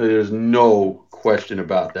 There's no question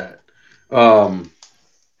about that.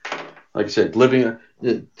 Like I said,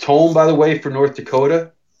 Thome, by the way, for North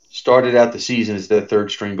Dakota, started out the season as their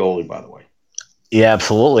third string goalie, by the way. Yeah,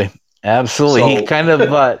 absolutely. So, he kind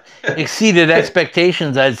of exceeded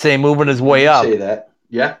expectations, I'd say, moving his way up. Say that.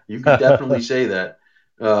 Yeah, you could definitely say that.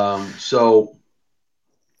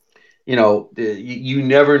 You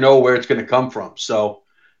never know where it's going to come from. So,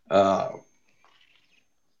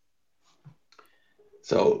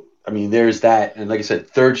 there's that. And like I said,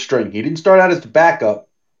 third string. He didn't start out as the backup.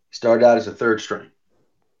 He started out as a third string.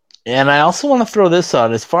 And I also want to throw this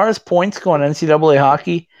out. As far as points go in NCAA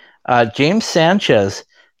hockey, James Sanchez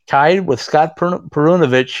tied with Scott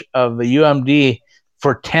Perunovich of the UMD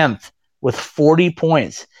for 10th with 40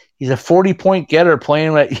 points. He's a 40-point getter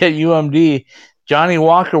playing at UMD. Johnny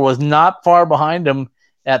Walker was not far behind him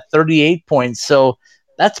at 38 points. So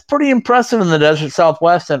that's pretty impressive in the Desert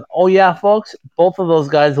Southwest. And, oh, yeah, folks, both of those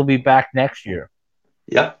guys will be back next year.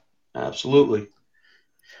 Yeah, absolutely.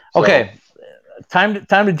 Okay, time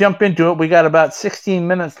to jump into it. We got about 16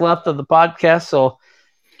 minutes left of the podcast, so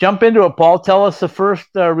jump into it, Paul. Tell us the first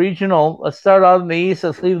regional. Let's start out in the East.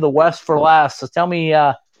 Let's leave the West for last. So tell me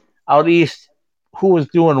out East, who was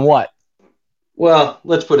doing what? Well,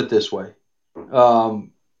 let's put it this way.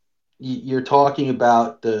 You're talking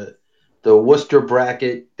about the Worcester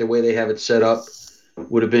bracket, the way they have it set up,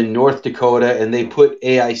 would have been North Dakota, and they put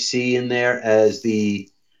AIC in there as the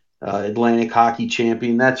Atlantic Hockey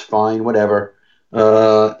Champion. That's fine, whatever.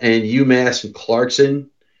 And UMass and Clarkson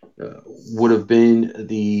would have been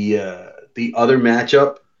the other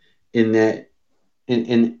matchup in that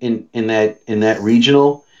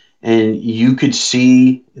regional, and you could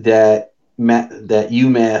see that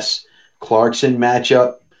UMass Clarkson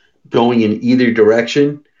matchup going in either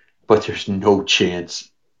direction, but there's no chance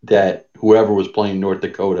that whoever was playing North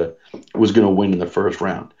Dakota was going to win in the first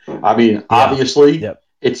round. I mean, obviously, Yep.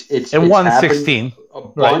 it's 116 a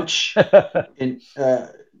bunch, and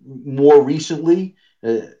more recently,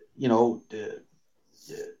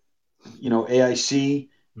 AIC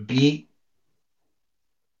beat.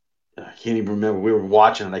 I can't even remember. We were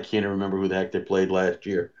watching it. I can't even remember who the heck they played last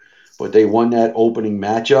year, but they won that opening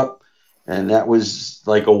matchup, and that was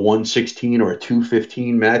like a 116 or a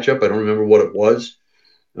 215 matchup. I don't remember what it was.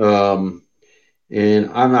 And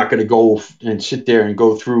I'm not going to go and sit there and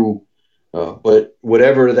go through, but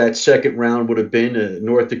whatever that second round would have been,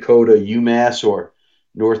 North Dakota, UMass, or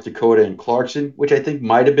North Dakota and Clarkson, which I think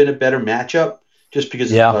might have been a better matchup just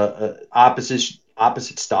because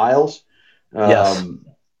opposite styles. Yes.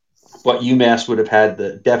 But UMass would have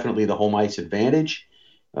had definitely the home ice advantage.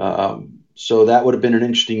 So that would have been an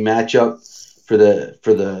interesting matchup for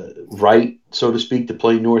the right, so to speak, to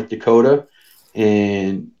play North Dakota.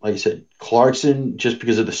 And like I said, Clarkson, just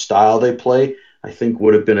because of the style they play, I think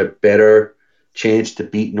would have been a better chance to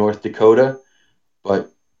beat North Dakota. But,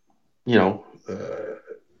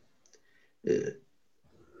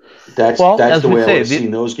 that's the way I would have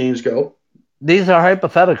seen those games go. These are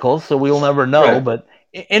hypotheticals, so we'll never know. Right. But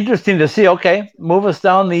interesting to see. Okay, move us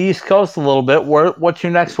down the East Coast a little bit. What's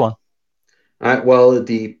your next one? All right. Well,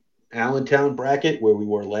 the Allentown bracket where we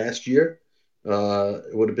were last year,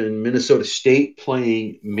 it would have been Minnesota State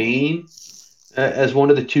playing Maine as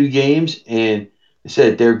one of the two games. And I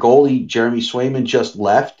said their goalie, Jeremy Swayman, just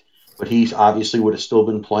left, but he's obviously would have still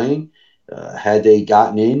been playing had they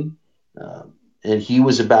gotten in. And he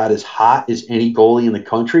was about as hot as any goalie in the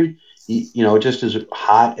country, just as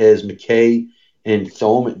hot as McKay and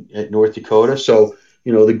Thome at North Dakota. So,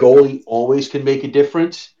 the goalie always can make a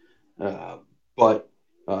difference. But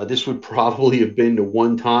this would probably have been the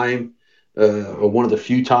one time or one of the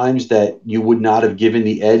few times that you would not have given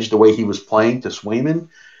the edge the way he was playing to Swayman.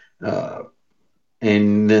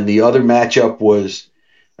 And then the other matchup was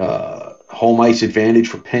home ice advantage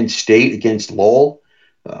for Penn State against Lowell.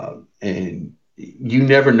 And you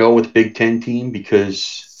never know with the Big Ten team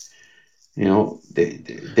because, they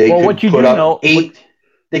could put up 8.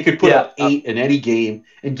 They could put up 8 in any game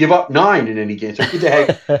and give up 9 in any game. So what the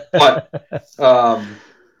heck? But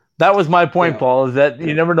that was my point, Paul, is that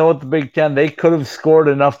you never know with the Big Ten. They could have scored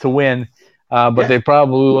enough to win, but they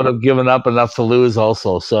probably would have given up enough to lose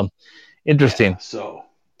also. So interesting. Yeah, so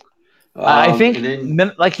I think,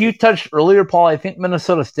 like you touched earlier, Paul, I think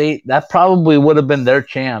Minnesota State, that probably would have been their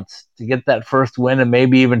chance to get that first win and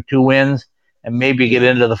maybe even 2 wins and maybe get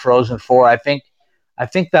into the Frozen Four. I think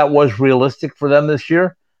that was realistic for them this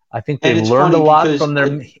year. I think they've learned a lot from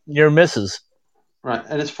their near misses. Right.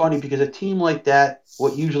 And it's funny because a team like that,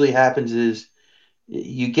 what usually happens is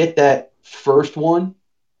you get that first one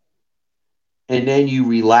and then you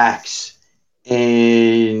relax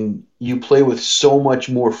and you play with so much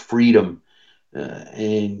more freedom.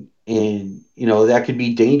 And that could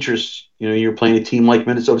be dangerous. You're playing a team like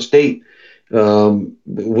Minnesota State.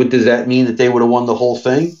 What does that mean that they would have won the whole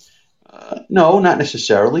thing? No, not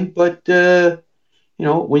necessarily. But,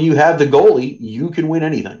 when you have the goalie, you can win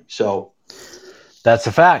anything. So that's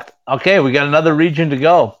a fact. Okay, we got another region to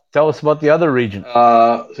go. Tell us about the other region.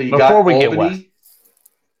 So you got Albany. Get west.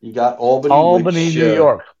 You got Albany, New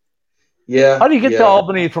York. Yeah. How do you get to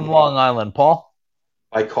Albany from Long Island, Paul?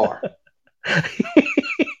 By car.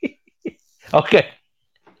 Okay.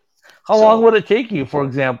 How long would it take you, for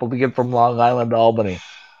example, to get from Long Island to Albany?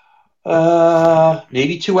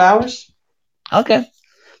 Maybe 2 hours. Okay.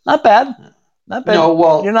 Not bad. No,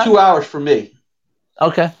 well, 2 hours for me.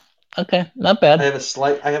 Okay, not bad. I have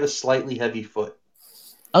a slightly heavy foot.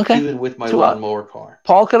 Okay, even with my lawnmower car.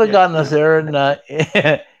 Paul could have gotten us there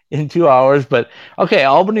in 2 hours, but okay.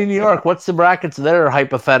 Albany, New York. What's the brackets there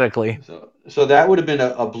hypothetically? So that would have been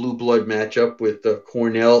a blue blood matchup with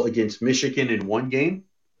Cornell against Michigan in one game.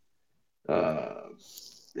 There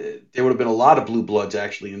would have been a lot of blue bloods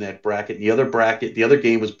actually in that bracket. The other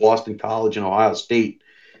game was Boston College and Ohio State.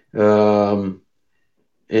 And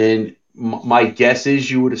my guess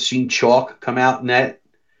is you would have seen chalk come out in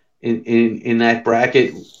that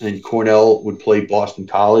bracket, and Cornell would play Boston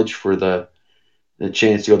College for the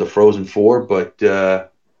chance to go to the Frozen Four. But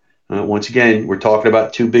once again, we're talking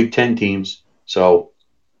about 2 Big Ten teams, so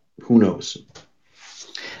who knows?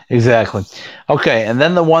 Exactly. Okay, and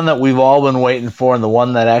then the one that we've all been waiting for, and the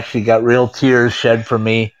one that actually got real tears shed for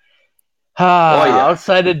me.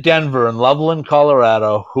 Outside of Denver and Loveland,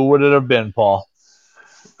 Colorado, who would it have been, Paul?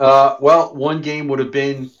 Well, one game would have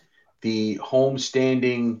been the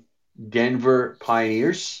homestanding Denver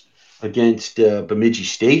Pioneers against Bemidji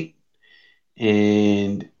State,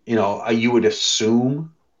 and you would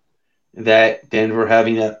assume that Denver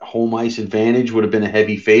having that home ice advantage would have been a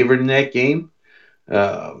heavy favorite in that game.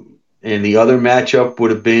 And the other matchup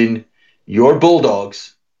would have been your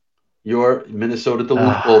Bulldogs, your Minnesota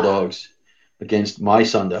Duluth Bulldogs against my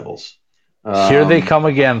Sun Devils. Here they come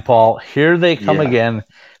again, Paul. Here they come again.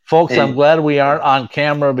 Folks, I'm glad we aren't on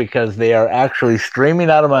camera because they are actually streaming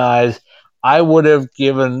out of my eyes. I would have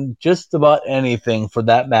given just about anything for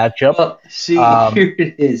that matchup. Well, see, here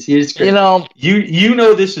it is. Here's great. You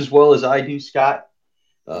know this as well as I do, Scott.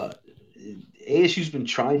 ASU's been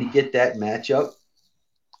trying to get that matchup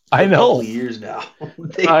for a couple of years now.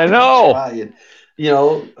 I know. Trying,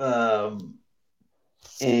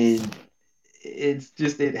 and it's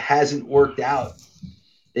just it hasn't worked out.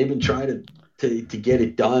 They've been trying to get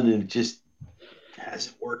it done, and it just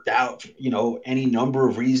hasn't worked out. Any number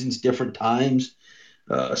of reasons, different times,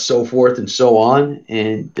 so forth and so on,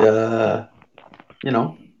 and so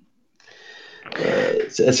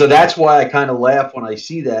that's why I kind of laugh when I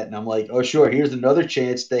see that, and I'm like, oh, sure, here's another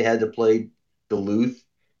chance they had to play Duluth,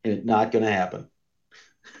 and it's not going to happen.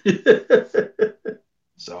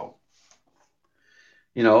 So,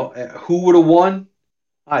 who would have won?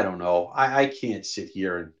 I don't know. I can't sit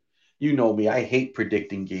here and, me, I hate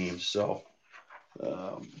predicting games. So,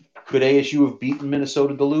 could ASU have beaten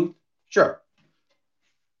Minnesota Duluth? Sure.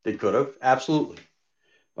 They could have. Absolutely.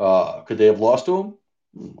 Could they have lost to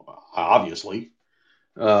them? Obviously.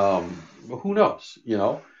 But who knows?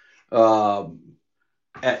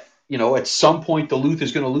 At some point, Duluth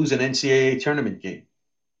is going to lose an NCAA tournament game.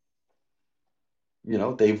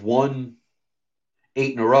 They've won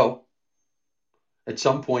 8 in a row. At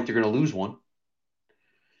some point, they're going to lose one.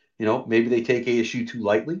 Maybe they take ASU too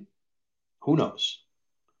lightly. Who knows?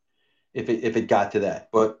 If it got to that,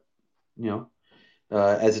 but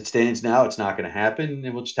as it stands now, it's not going to happen,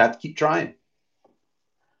 and we'll just have to keep trying.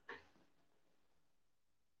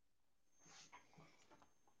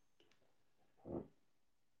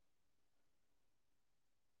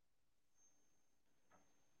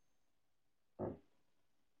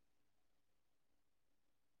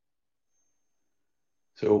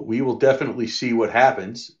 So we will definitely see what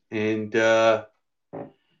happens, and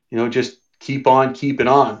just keep on keeping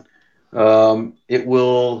on. It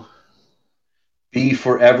will be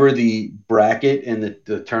forever the bracket and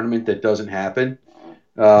the tournament that doesn't happen,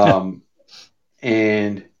 and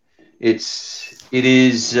it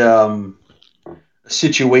is a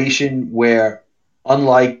situation where,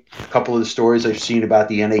 unlike a couple of the stories I've seen about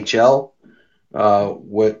the NHL,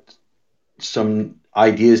 what some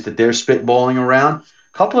ideas that they're spitballing around.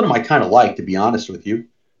 A couple of them I kind of like, to be honest with you.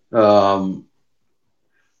 But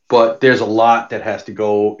there's a lot that has to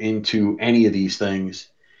go into any of these things,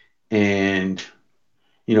 and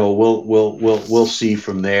we'll see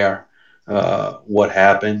from there what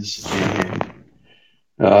happens, and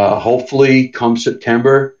hopefully, come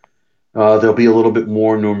September, there'll be a little bit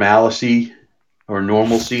more normalcy or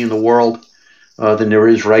normalcy in the world than there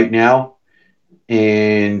is right now,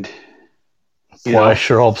 and I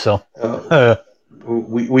sure hope so.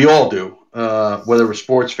 We all do, whether we're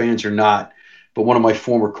sports fans or not. But one of my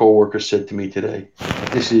former coworkers said to me today,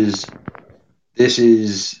 "This is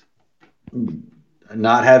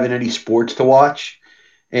not having any sports to watch."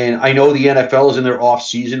 And I know the NFL is in their off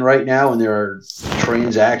season right now, and there are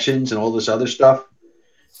transactions and all this other stuff,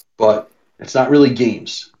 but it's not really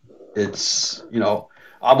games. It's I'm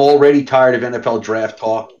already tired of NFL draft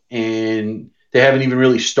talk, and they haven't even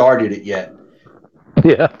really started it yet.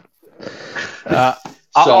 Yeah.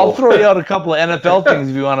 I'll throw you out a couple of NFL things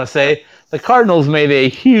if you want to say. The Cardinals made a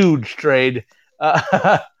huge trade,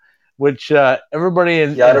 which everybody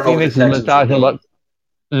in Phoenix has been talking about.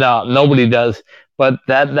 No, nobody does. But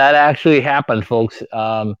that actually happened, folks.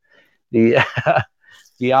 The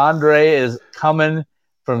DeAndre is coming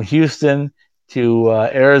from Houston to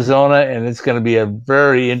Arizona, and it's going to be a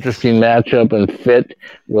very interesting matchup and fit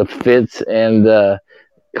with Fitz and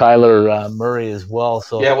Kyler Murray as well.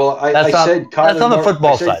 So yeah, well, I said Kyler that's on the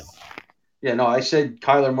football side. Yeah, no, I said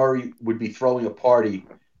Kyler Murray would be throwing a party,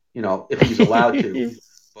 if he's allowed to,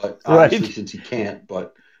 but obviously since he can't.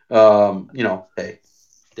 But hey,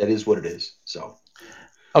 that is what it is. So.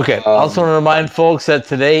 Okay. Also remind folks that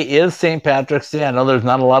today is St. Patrick's Day. I know there's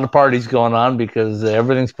not a lot of parties going on because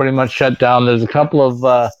everything's pretty much shut down. There's a couple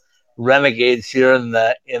of renegades here in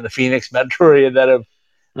the Phoenix metro area that have.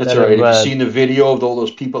 That's right. Have you seen the video of all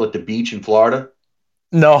those people at the beach in Florida?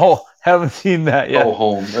 No, haven't seen that yet. Go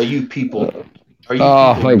home. Are you people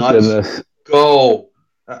my nuts? Goodness. Go.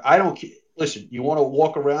 I don't care. Listen, you want to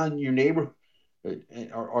walk around your neighborhood?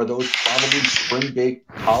 Are those probably spring break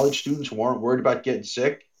college students who aren't worried about getting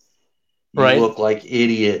sick? You Right. look like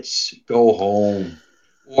idiots. Go home.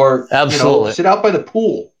 Or, Absolutely. sit out by the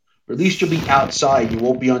pool. Or at least you'll be outside. You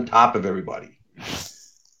won't be on top of everybody. Oh,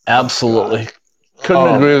 Absolutely. God.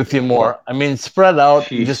 Couldn't agree Oh, with you more. I mean, spread out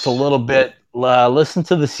just a jeez. little bit. Listen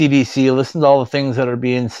to the CDC. Listen to all the things that are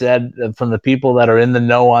being said from the people that are in the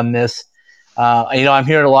know on this. I'm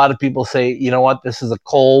hearing a lot of people say, you know what, this is a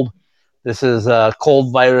cold. This is a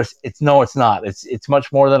cold virus. It's not. It's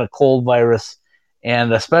much more than a cold virus,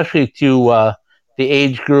 and especially to the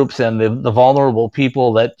age groups and the vulnerable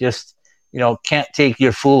people that just can't take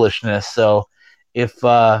your foolishness. So if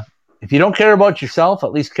you don't care about yourself,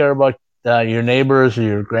 at least care about your neighbors or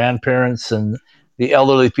your grandparents and the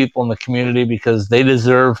elderly people in the community, because they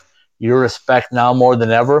deserve your respect now more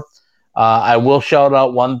than ever. I will shout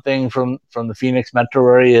out one thing from the Phoenix metro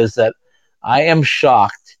area is that I am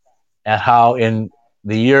shocked at how in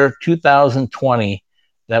the year 2020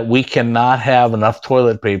 that we cannot have enough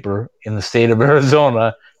toilet paper in the state of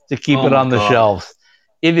Arizona to keep Oh, it my on the God. shelves.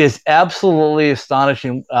 It is absolutely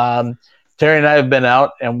astonishing. Terry and I have been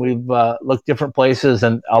out and we've looked different places,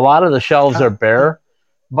 and a lot of the shelves are God, bare.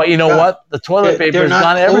 But you know God. what? The toilet paper They're has not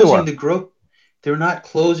gone closing everywhere. they're not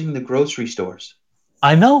closing the grocery stores.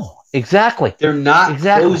 I know exactly, They're not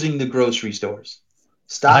exactly. closing the grocery stores. I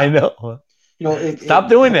Stop. know. If Stop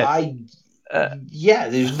doing it. I Uh, yeah,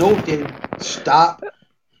 there's no stop.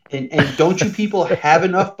 And don't you people have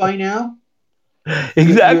enough by now?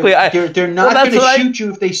 exactly. They're Well, not going that's to what I. shoot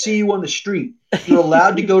you if they see you on the street. You're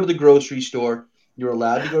allowed to go to the grocery store. You're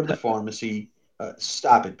allowed to go to the pharmacy.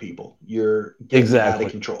 Stop it, people. You're getting out of Exactly.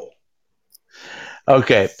 control.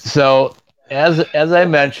 Okay, so as I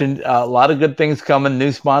mentioned, a lot of good things coming.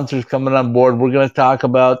 New sponsors coming on board. We're going to talk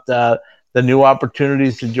about the new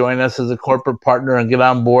opportunities to join us as a corporate partner and get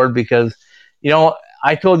on board because,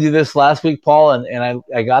 I told you this last week, Paul, and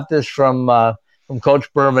I got this from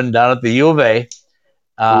Coach Berman down at the U of A.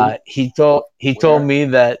 Who? He told Where? me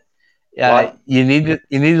that What? you need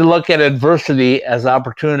to look at adversity as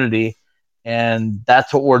opportunity, and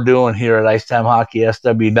that's what we're doing here at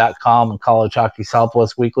IcetimeHockeySW.com and College Hockey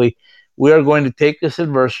Southwest Weekly. We are going to take this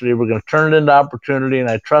adversity, we're going to turn it into opportunity, and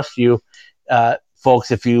I trust you,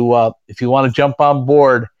 folks. If you want to jump on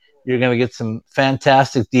board, you're going to get some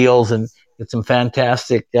fantastic deals and get some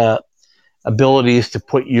fantastic abilities to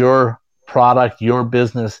put your product, your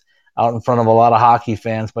business out in front of a lot of hockey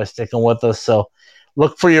fans by sticking with us. So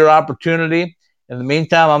look for your opportunity. In the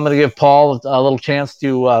meantime, I'm going to give Paul a little chance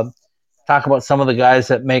to talk about some of the guys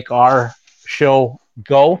that make our show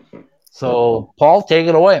go. So, Paul, take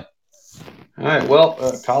it away. All right. Well,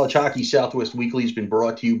 College Hockey Southwest Weekly has been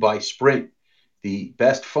brought to you by Sprint, the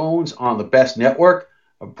best phones on the best network,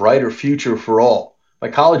 a brighter future for all. By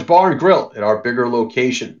College Bar and Grill at our bigger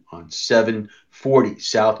location on 740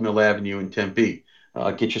 South Mill Avenue in Tempe.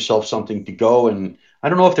 Get yourself something to go, and I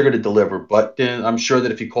don't know if they're going to deliver, but I'm sure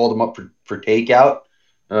that if you call them up for takeout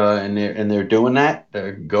and they're doing that,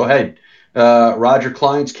 go ahead. Roger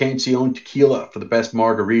Klein's Cancion Tequila for the best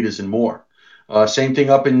margaritas and more. Same thing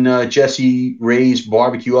up in Jesse Ray's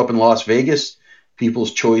Barbecue up in Las Vegas.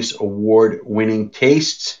 People's Choice Award-winning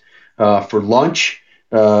tastes for lunch,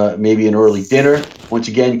 maybe an early dinner. Once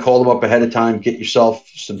again, call them up ahead of time. Get yourself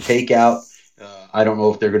some takeout. I don't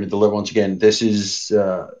know if they're going to deliver. Once again, this is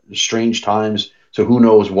strange times, so who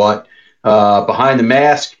knows what. Behind the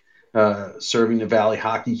Mask, serving the Valley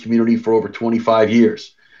hockey community for over 25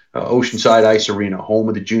 years. Oceanside Ice Arena, home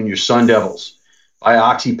of the Junior Sun Devils. By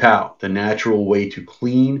OxyPow, the natural way to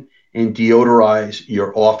clean and deodorize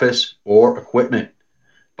your office or equipment.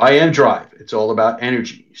 By mDrive, it's all about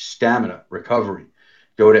energy, stamina, recovery.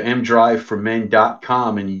 Go to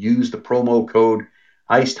mdriveformen.com and use the promo code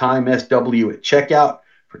ICETIMESW at checkout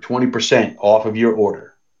for 20% off of your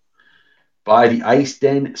order. By the Ice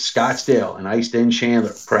Den Scottsdale and Ice Den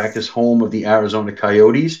Chandler, practice home of the Arizona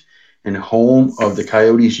Coyotes and home of the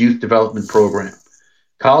Coyotes Youth Development Program.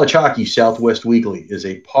 College Hockey Southwest Weekly is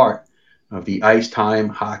a part of the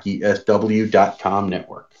IcetimeHockeySW.com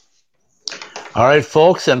network. All right,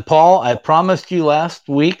 folks. And Paul, I promised you last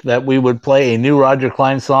week that we would play a new Roger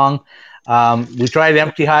Klein song. We tried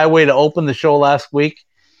Empty Highway to open the show last week.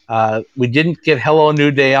 We didn't get Hello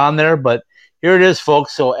New Day on there, but here it is,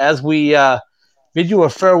 folks. So as we bid you a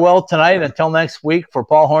farewell tonight until next week, for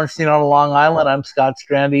Paul Hornstein on Long Island, I'm Scott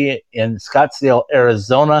Strandy in Scottsdale,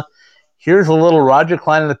 Arizona. Here's a little Roger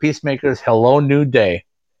Klein and the Peacemakers, Hello New Day.